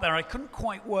I got there, I couldn't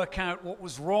quite work out what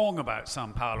was wrong about Sao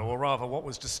Paulo, or rather what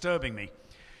was disturbing me.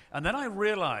 And then I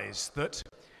realized that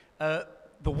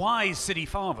the wise city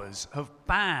fathers have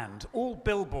banned all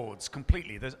billboards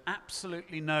completely. There's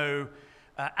absolutely no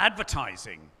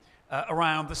advertising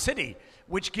around the city,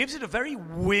 which gives it a very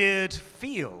weird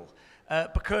feel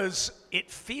because it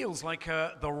feels like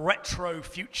the retro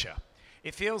future.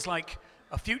 It feels like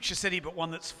a future city, but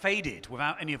one that's faded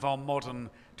without any of our modern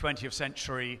 20th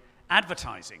century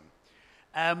advertising.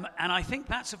 And I think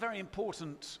that's a very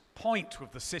important point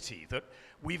with the city, that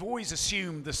we've always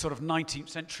assumed this sort of 19th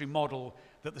century model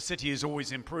that the city is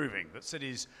always improving, that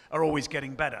cities are always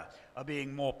getting better, are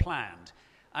being more planned.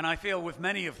 And I feel with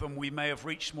many of them we may have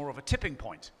reached more of a tipping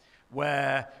point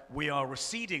where we are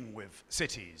receding with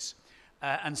cities.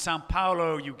 And Sao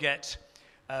Paulo, you get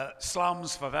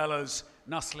slums, favelas,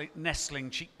 nestling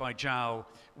cheek by jowl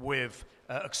with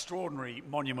extraordinary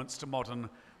monuments to modern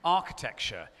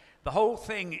architecture. The whole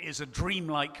thing is a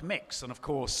dreamlike mix, and of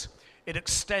course it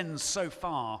extends so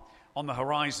far on the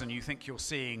horizon you think you're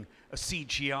seeing a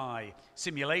CGI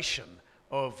simulation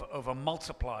of a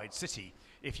multiplied city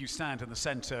if you stand in the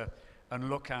center and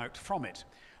look out from it.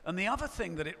 And the other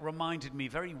thing that it reminded me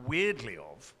very weirdly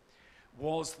of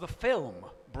was the film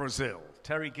Brazil,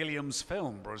 Terry Gilliam's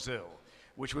film Brazil,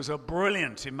 which was a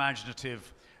brilliant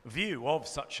imaginative view of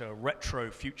such a retro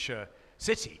future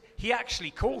city. He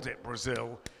actually called it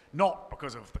Brazil, not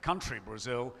because of the country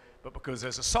Brazil, but because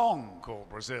there's a song called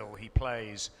Brazil he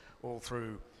plays all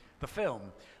through the film.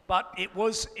 But it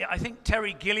was, I think,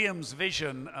 Terry Gilliam's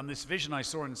vision, and this vision I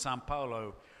saw in Sao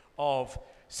Paulo, of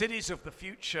cities of the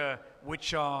future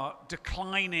which are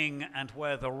declining and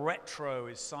where the retro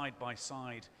is side by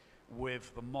side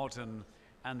with the modern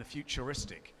and the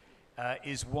futuristic,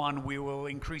 is one we will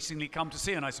increasingly come to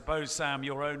see. And I suppose, Sam,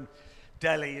 your own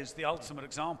Delhi is the ultimate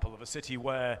example of a city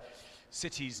where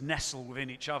cities nestle within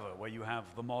each other, where you have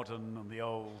the modern and the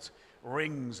old,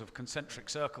 rings of concentric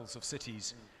circles of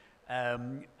cities,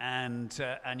 and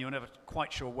you're never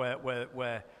quite sure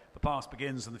where the past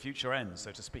begins and the future ends,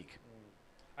 so to speak.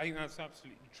 I think that's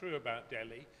absolutely true about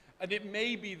Delhi. And it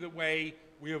may be the way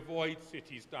we avoid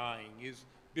cities dying, is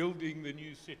building the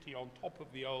new city on top of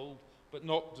the old, but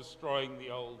not destroying the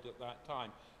old at that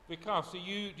time. Vikas, do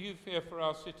you fear for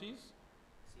our cities?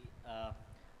 See,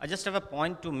 I just have a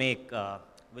point to make,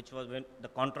 which was when the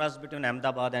contrast between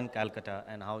Ahmedabad and Calcutta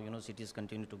and how, cities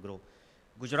continue to grow.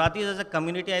 Gujaratis as a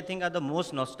community, I think, are the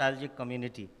most nostalgic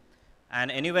community. And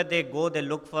anywhere they go, they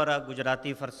look for a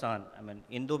Gujarati farsan. I mean,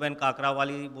 Hindu and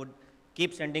Kakrawali would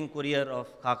keep sending courier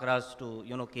of Kakras to,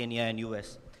 Kenya and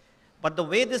US. But the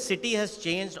way the city has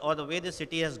changed, or the way the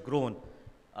city has grown,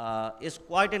 is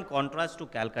quite in contrast to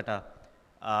Calcutta.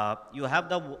 You have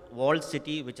the walled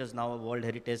city, which is now a World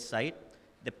Heritage Site.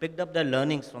 They picked up their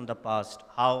learnings from the past,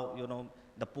 how,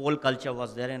 the pole culture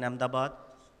was there in Ahmedabad,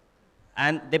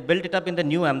 and they built it up in the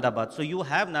new Ahmedabad. So you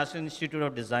have National Institute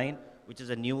of Design, which is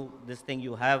a new,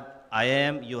 you have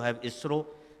IIM, you have ISRO.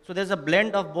 So there's a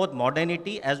blend of both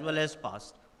modernity as well as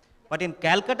past. But in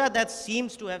Calcutta, that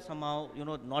seems to have somehow,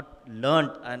 not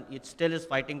learned, and it still is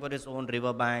fighting for its own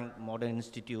riverbank, modern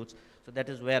institutes. So that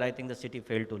is where I think the city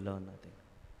failed to learn, I think.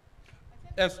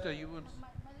 Esther, you want my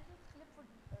little clip would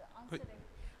answer it.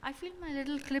 I feel my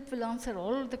little clip will answer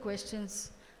all of the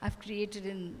questions I've created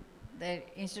in there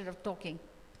instead of talking.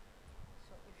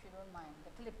 So if you don't mind,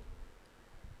 the clip.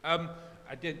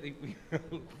 I don't think we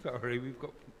will. Sorry, we've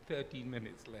got 13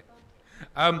 minutes left.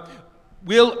 I'm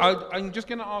just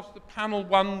going to ask the panel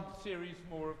one series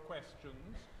more of questions,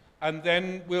 and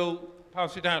then we'll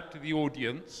pass it out to the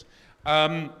audience.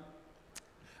 I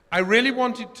really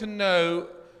wanted to know,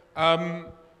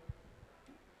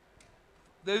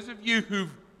 those of you who've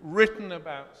written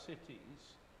about cities,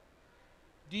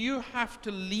 do you have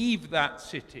to leave that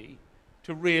city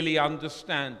to really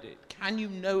understand it? Can you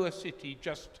know a city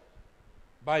just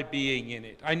by being in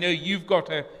it? I know you've got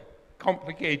a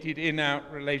complicated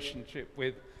in-out relationship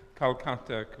with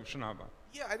Calcutta, Kushanava.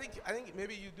 Yeah, I think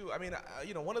maybe you do. I mean,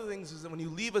 one of the things is that when you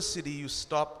leave a city, you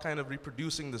stop kind of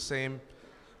reproducing the same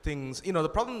things. The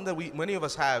problem that many of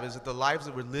us have is that the lives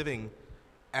that we're living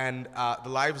and the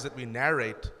lives that we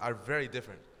narrate are very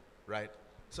different, right?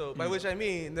 So by which I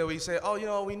mean that we say, oh, you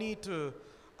know, we need to,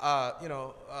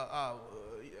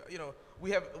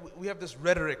 we have this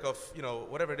rhetoric of, you know,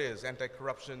 whatever it is,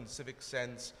 anti-corruption, civic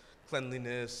sense,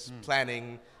 cleanliness,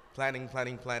 planning.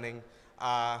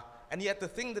 And yet the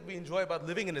thing that we enjoy about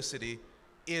living in a city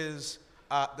is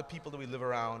the people that we live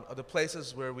around, or the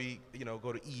places where we, you know,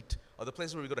 go to eat, or the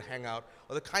places where we go to hang out,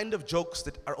 or the kind of jokes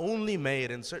that are only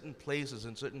made in certain places,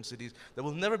 in certain cities, that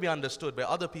will never be understood by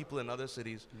other people in other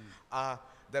cities,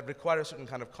 that require a certain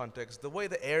kind of context. The way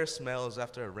the air smells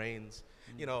after it rains,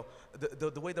 you know,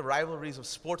 the way the rivalries of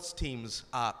sports teams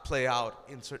play out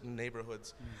in certain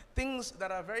neighborhoods. Things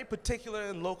that are very particular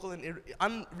and local and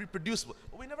unreproducible.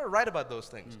 But we never write about those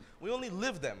things. We only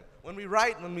live them. When we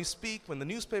write, when we speak, when the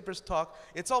newspapers talk,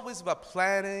 it's always about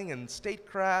planning and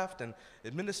statecraft and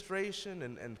administration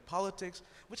and politics,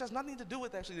 which has nothing to do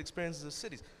with actually the experiences of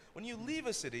cities. When you leave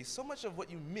a city, so much of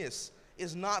what you miss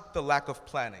is not the lack of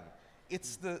planning.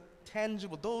 It's the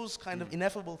tangible, those kind of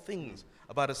ineffable things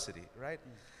about a city, right?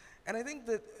 And I think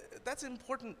that that's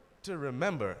important to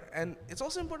remember. And it's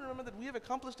also important to remember that we have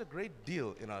accomplished a great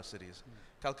deal in our cities.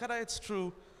 Calcutta, it's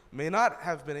true, may not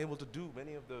have been able to do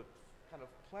many of the kind of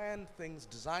planned things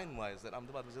design-wise that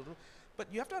Ahmedabad was able to do. But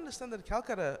you have to understand that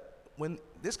Calcutta, when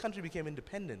this country became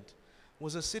independent,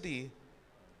 was a city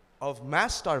of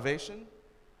mass starvation,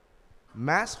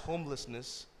 mass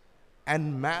homelessness,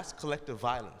 and mass collective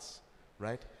violence.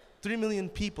 Right? 3 million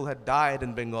people had died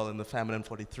in Bengal in the famine in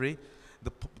 43.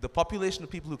 The population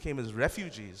of people who came as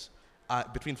refugees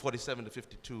between 47 to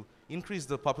 52 increased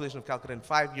the population of Calcutta in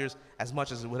 5 years as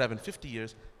much as it would have in 50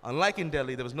 years. Unlike in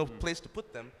Delhi, there was no place to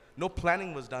put them. No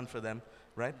planning was done for them.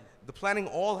 Right? The planning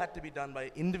all had to be done by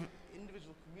individual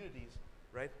communities,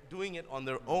 right? Doing it on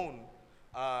their own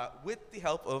with the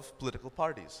help of political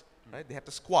parties. Right? They had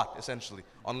to squat, essentially,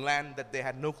 on land that they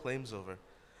had no claims over.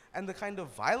 And the kind of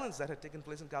violence that had taken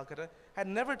place in Calcutta had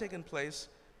never taken place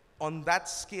on that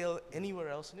scale anywhere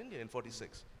else in India in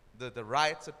 46. The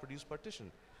riots that produced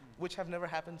partition, which have never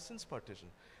happened since partition.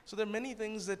 So there are many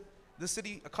things that the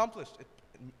city accomplished. It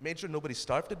made sure nobody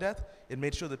starved to death. It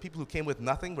made sure that people who came with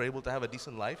nothing were able to have a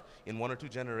decent life in 1 or 2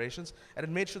 generations. And it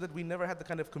made sure that we never had the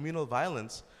kind of communal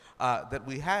violence that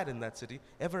we had in that city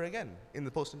ever again in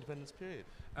the post-independence period.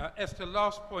 Esther,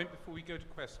 last point before we go to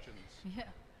questions. Yeah.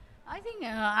 I think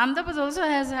Ahmedabad also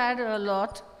has had a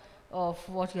lot of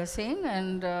what you're saying,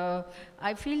 and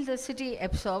I feel the city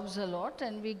absorbs a lot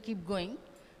and we keep going.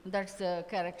 That's the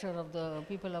character of the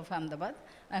people of Ahmedabad,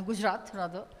 Gujarat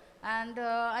rather. And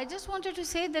I just wanted to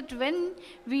say that when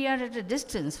we are at a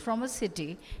distance from a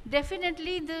city,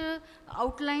 definitely the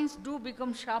outlines do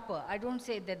become sharper. I don't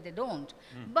say that they don't.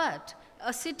 But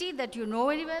a city that you know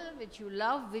very well, which you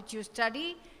love, which you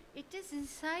study, it is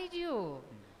inside you.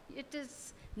 It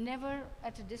is never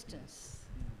at a distance.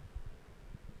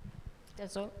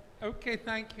 That's all. Okay,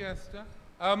 thank you, Esther.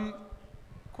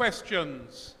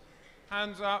 Questions?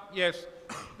 Hands up. Yes,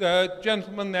 the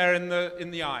gentleman there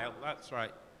in the aisle. That's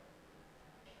right.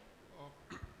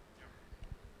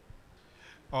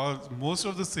 Most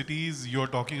of the cities you're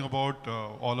talking about,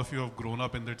 all of you have grown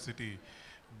up in that city.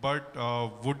 But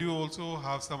would you also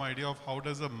have some idea of how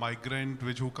does a migrant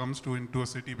who comes into a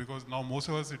city, because now most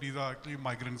of our cities are actually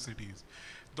migrant cities.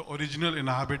 The original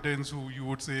inhabitants who you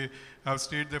would say have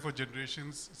stayed there for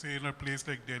generations, say in a place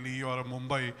like Delhi or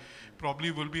Mumbai,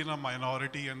 probably will be in a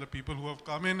minority, and the people who have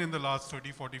come in the last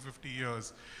 30, 40, 50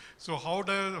 years. So how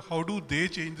do they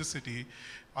change the city?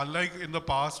 Unlike in the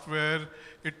past where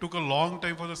it took a long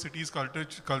time for the city's culture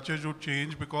to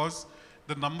change because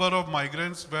the number of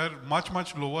migrants were much,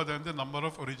 much lower than the number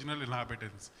of original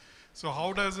inhabitants. So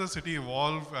how does the city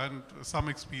evolve, and some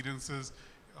experiences,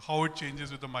 how it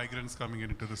changes with the migrants coming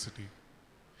into the city?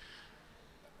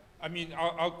 I mean,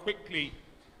 I'll quickly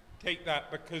take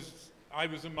that because I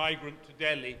was a migrant to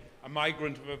Delhi, a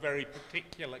migrant of a very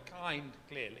particular kind,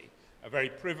 clearly, a very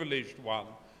privileged one.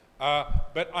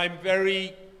 But I'm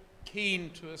very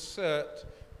keen to assert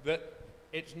that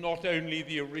it's not only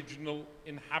the original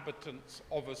inhabitants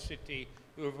of a city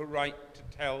who have a right to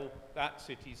tell that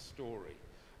city's story.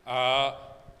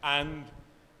 And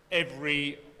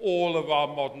all of our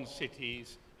modern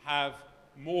cities have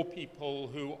more people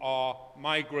who are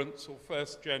migrants or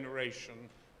first generation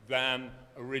than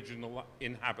original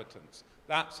inhabitants.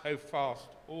 That's how fast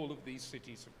all of these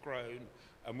cities have grown,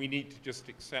 and we need to just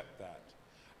accept that.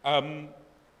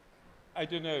 I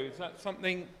don't know, is that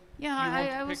something Yeah, you want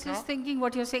to I was pick just up? thinking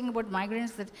what you're saying about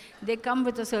migrants, that they come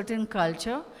with a certain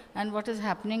culture, and what is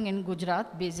happening in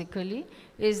Gujarat basically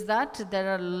is that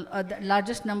there are the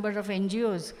largest number of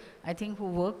NGOs, I think, who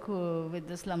work with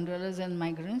the slum dwellers and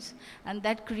migrants, and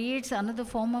that creates another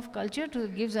form of culture,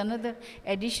 gives another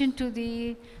addition to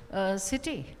the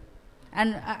city.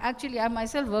 And actually, I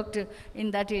myself worked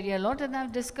in that area a lot, and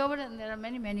I've discovered, and there are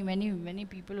many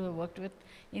people who have worked with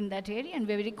in that area, and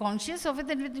we're very conscious of it,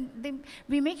 and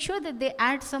we make sure that they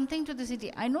add something to the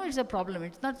city. I know it's a problem,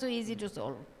 it's not so easy to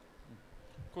solve.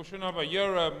 Kushanava,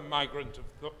 you're a migrant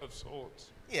of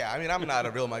sorts. Yeah, I mean, I'm not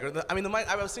a real migrant. I mean,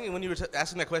 I was thinking when you were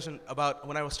asking that question about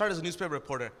when I started as a newspaper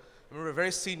reporter, I remember a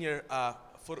very senior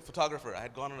photographer. I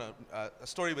had gone on a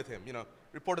story with him. You know,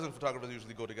 reporters and photographers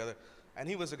usually go together. And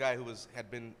he was a guy who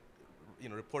had been,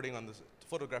 reporting on this,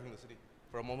 photographing the city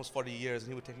for almost 40 years, and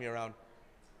he would take me around.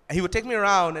 And he would take me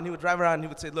around, and he would drive around, and he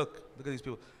would say, look at these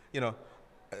people,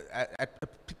 at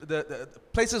the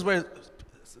places where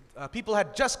people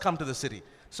had just come to the city.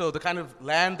 So the kind of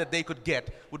land that they could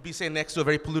get would be, say, next to a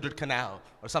very polluted canal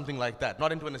or something like that,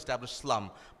 not into an established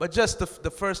slum, but just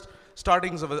the first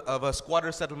startings of a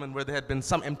squatter settlement where there had been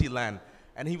some empty land.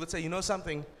 And he would say, you know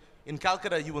something? In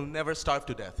Calcutta, you will never starve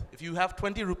to death. If you have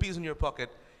 20 rupees in your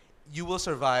pocket, you will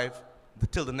survive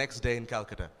till the next day in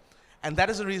Calcutta. And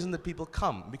that is the reason that people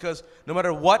come, because no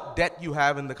matter what debt you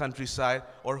have in the countryside,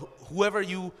 or whoever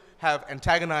you have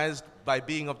antagonized by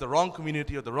being of the wrong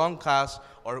community or the wrong caste,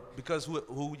 or because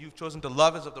who you've chosen to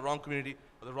love is of the wrong community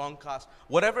or the wrong caste,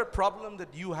 whatever problem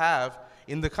that you have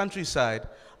in the countryside,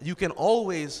 you can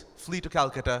always flee to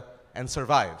Calcutta and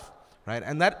survive, right?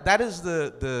 And that is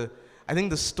I think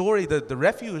the story, the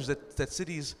refuge that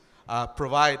cities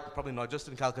provide, probably not just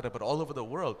in Calcutta, but all over the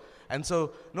world. And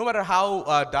so no matter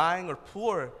how dying or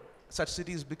poor such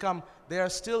cities become, they are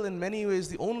still in many ways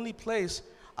the only place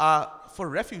for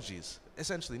refugees,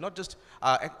 essentially. Not just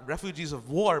refugees of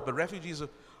war, but refugees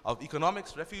of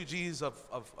economics, refugees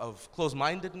of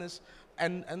closed-mindedness.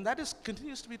 And that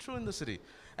continues to be true in the city.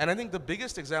 And I think the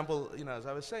biggest example, as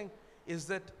I was saying, is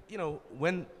that,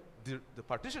 when the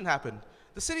partition happened,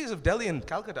 the cities of Delhi and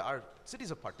Calcutta are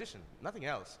cities of partition, nothing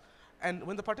else. And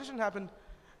when the partition happened,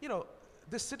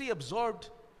 this city absorbed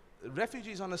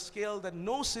refugees on a scale that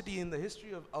no city in the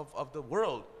history of the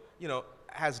world,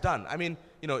 has done. I mean,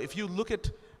 if you look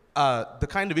at the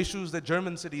kind of issues that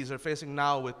German cities are facing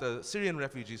now with the Syrian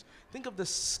refugees, think of the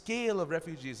scale of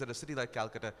refugees that a city like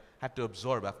Calcutta had to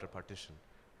absorb after partition,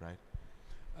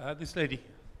 right? This lady.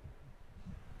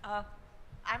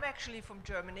 I'm actually from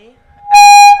Germany.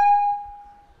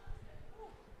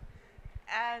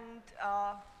 And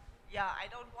I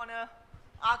don't want to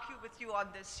argue with you on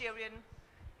the Syrian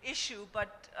issue,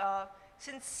 but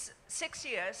since 6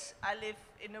 years, I live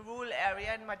in a rural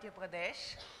area in Madhya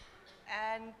Pradesh.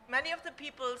 And many of the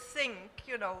people think,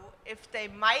 if they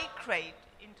migrate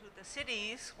into the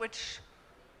cities, which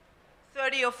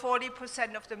 30 or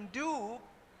 40% of them do,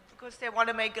 because they want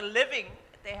to make a living,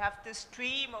 they have this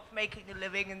dream of making a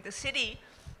living in the city,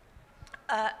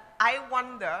 I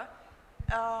wonder,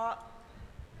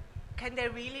 can they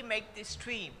really make this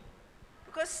dream?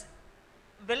 Because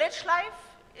village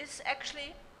life is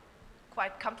actually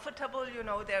quite comfortable.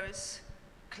 There is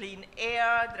clean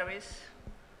air, there is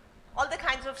all the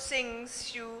kinds of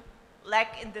things you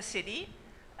lack in the city.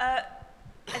 And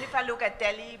if I look at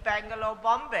Delhi, Bangalore,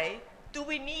 Bombay, do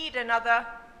we need another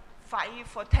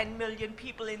 5 or 10 million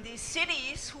people in these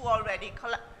cities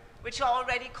which are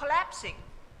already collapsing?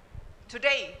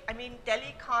 Today, I mean,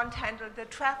 Delhi can't handle the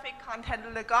traffic, can't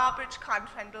handle the garbage, can't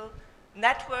handle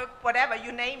network, whatever,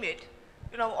 you name it.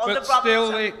 All the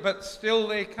problems. But still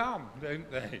they come, don't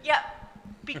they? Yeah,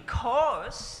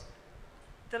 because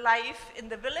the life in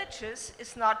the villages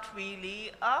is not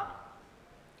really,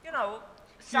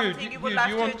 something you would like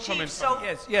to achieve. So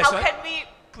how can we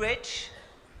bridge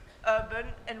urban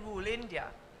and rural India?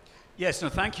 Yes, no,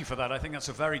 thank you for that. I think that's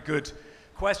a very good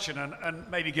question, and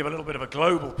maybe give a little bit of a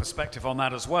global perspective on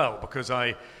that as well, because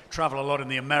I travel a lot in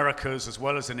the Americas as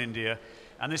well as in India,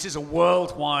 and this is a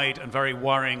worldwide and very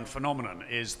worrying phenomenon,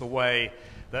 is the way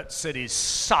that cities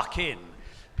suck in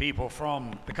people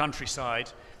from the countryside.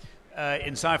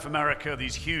 In South America,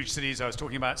 these huge cities, I was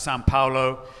talking about Sao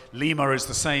Paulo, Lima is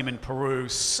the same in Peru,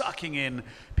 sucking in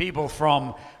people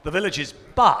from the villages.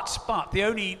 But the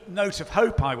only note of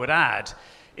hope I would add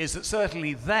is that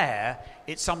certainly there,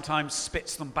 it sometimes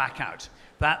spits them back out.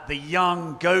 That the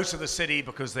young go to the city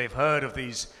because they've heard of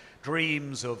these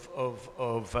dreams of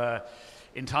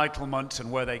entitlement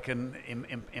and where they can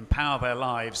empower their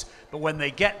lives. But when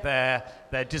they get there,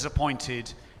 they're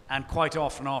disappointed, and quite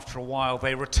often after a while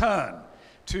they return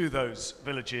to those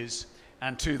villages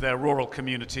and to their rural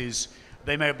communities.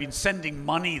 They may have been sending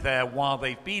money there while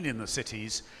they've been in the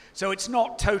cities. So it's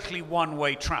not totally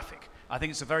one-way traffic. I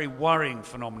think it's a very worrying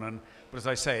phenomenon, but as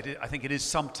I say, I think it is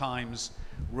sometimes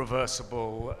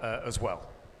reversible as well.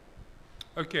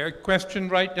 Okay, a question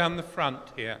right down the front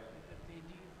here.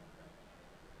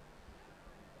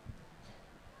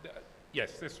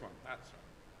 Yes, this one, that's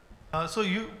right. So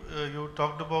you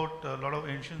talked about a lot of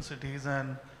ancient cities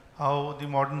and how the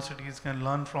modern cities can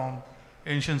learn from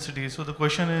ancient cities. So the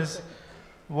question is,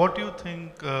 what do you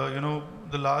think,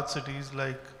 the large cities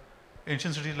like,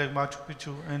 ancient cities like Machu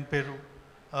Picchu in Peru,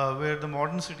 where the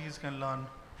modern cities can learn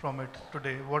from it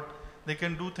today? What they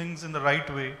can do things in the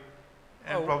right way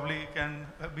and probably can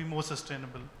be more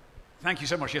sustainable. Thank you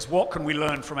so much. Yes, what can we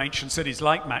learn from ancient cities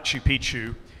like Machu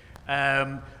Picchu?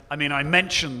 I mean, I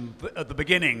mentioned at the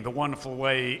beginning the wonderful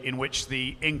way in which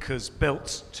the Incas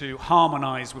built to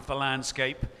harmonize with the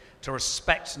landscape, to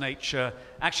respect nature,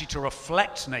 actually to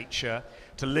reflect nature,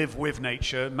 to live with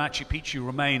nature. Machu Picchu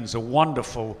remains a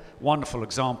wonderful, wonderful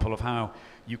example of how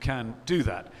you can do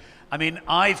that. I mean,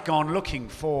 I've gone looking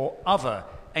for other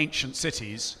ancient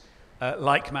cities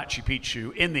like Machu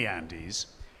Picchu in the Andes,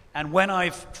 and when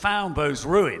I've found those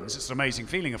ruins, it's an amazing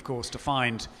feeling, of course,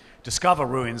 to discover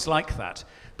ruins like that.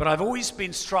 But I've always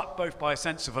been struck both by a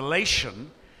sense of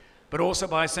elation, but also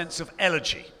by a sense of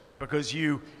elegy, because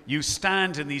you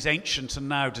stand in these ancient and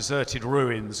now deserted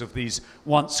ruins of these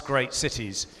once great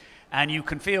cities, and you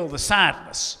can feel the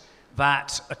sadness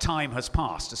that a time has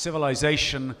passed. A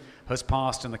civilization has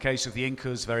passed, in the case of the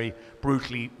Incas, very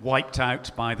brutally wiped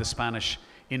out by the Spanish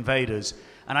invaders.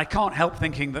 And I can't help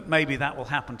thinking that maybe that will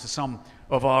happen to some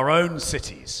of our own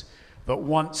cities, that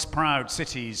once proud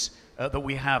cities that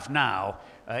we have now.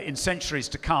 In centuries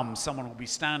to come, someone will be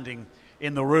standing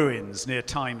in the ruins near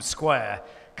Times Square,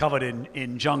 covered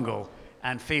in jungle,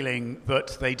 and feeling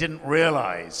that they didn't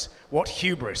realize what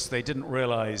hubris, they didn't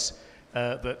realize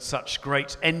that such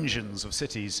great engines of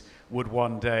cities would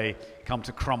one day come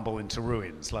to crumble into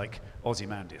ruins, like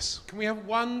Ozymandias. Can we have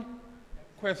one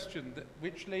question?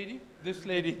 Which lady? This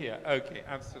lady here. Okay,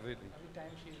 absolutely.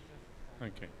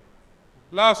 Okay.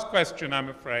 Last question, I'm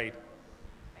afraid.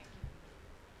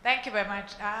 Thank you very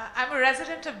much. I'm a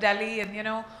resident of Delhi,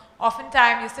 and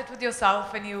oftentimes you sit with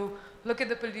yourself and you look at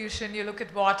the pollution, you look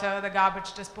at water, the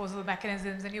garbage disposal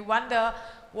mechanisms, and you wonder,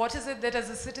 what is it that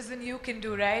as a citizen you can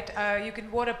do, right? You can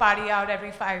vote a party out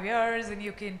every 5 years, and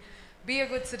you can be a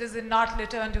good citizen, not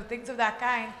litter and do things of that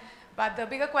kind. But the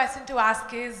bigger question to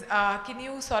ask is, can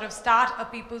you sort of start a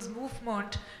people's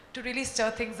movement to really stir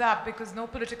things up? Because no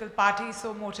political party is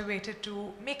so motivated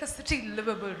to make a city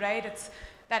livable, right?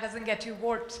 That doesn't get you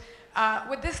votes.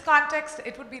 With this context,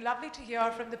 it would be lovely to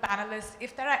hear from the panelists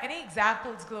if there are any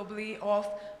examples globally of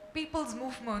people's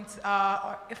movements,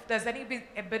 or if there's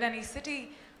been any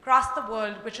city across the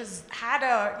world which has had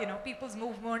a people's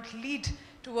movement lead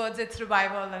towards its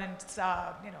revival, and it's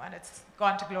and it's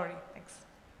gone to glory. Thanks.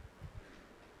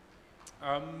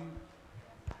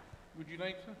 Would you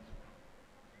like to?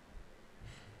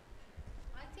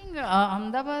 I think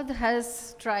Ahmedabad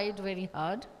has tried very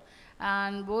hard.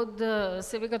 And both the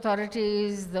civic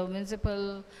authorities, the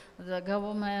municipal, the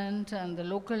government, and the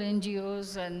local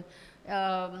NGOs, and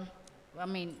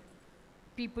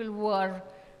people who are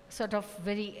sort of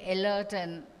very alert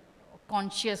and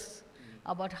conscious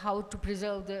about how to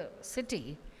preserve the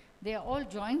city, they are all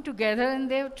joined together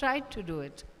and they have tried to do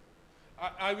it.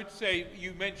 I would say,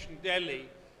 you mentioned Delhi.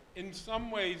 In some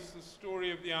ways, the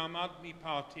story of the Aam Aadmi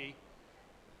Party,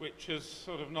 which has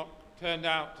sort of not turned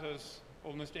out as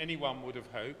almost anyone would have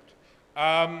hoped,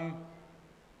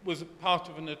 was a part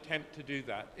of an attempt to do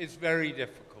that. It's very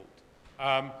difficult,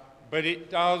 but it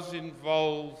does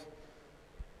involve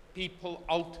people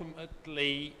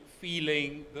ultimately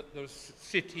feeling that the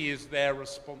city is their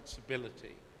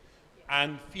responsibility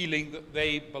and feeling that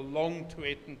they belong to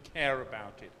it and care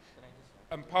about it.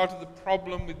 And part of the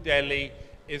problem with Delhi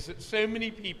is that so many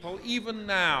people, even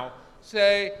now,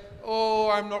 say, oh,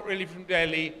 I'm not really from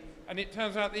Delhi, and it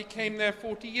turns out they came there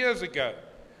 40 years ago.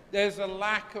 There's a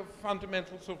lack of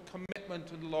fundamental sort of commitment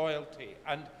and loyalty,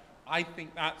 and I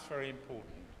think that's very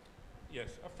important. Yes,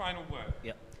 a final word.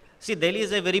 Yeah. See, Delhi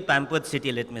is a very pampered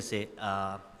city, let me say.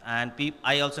 And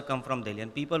I also come from Delhi,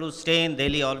 and people who stay in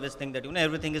Delhi always think that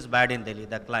everything is bad in Delhi.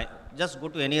 Just go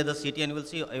to any other city and you will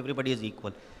see everybody is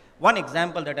equal. One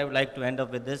example that I would like to end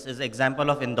up with this is the example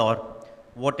of Indore,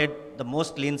 voted the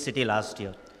most clean city last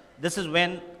year. This is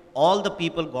when all the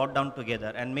people got down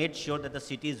together and made sure that the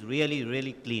city is really,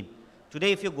 really clean.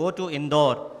 Today, if you go to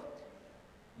Indore,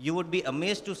 you would be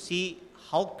amazed to see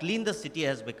how clean the city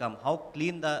has become, how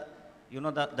clean the you know,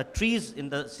 the trees in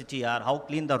the city are, how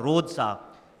clean the roads are.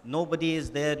 Nobody is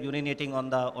there urinating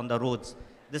on the roads.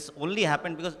 This only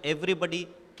happened because everybody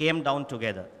came down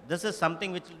together. This is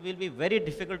something which will be very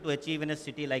difficult to achieve in a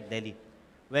city like Delhi,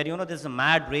 where, you know, there's a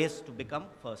mad race to become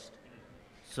first.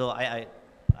 So I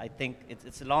think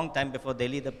it's a long time before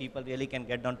Delhi, the people really can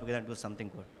get down together and do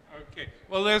something good. Okay,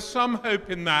 well, there's some hope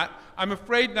in that. I'm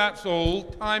afraid that's all.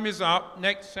 Time is up.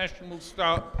 Next session will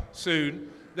start soon.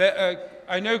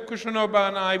 I know Kushanava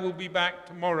and I will be back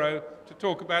tomorrow to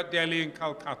talk about Delhi and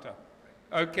Calcutta.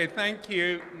 Okay, thank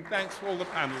you, and thanks to all the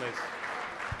panelists.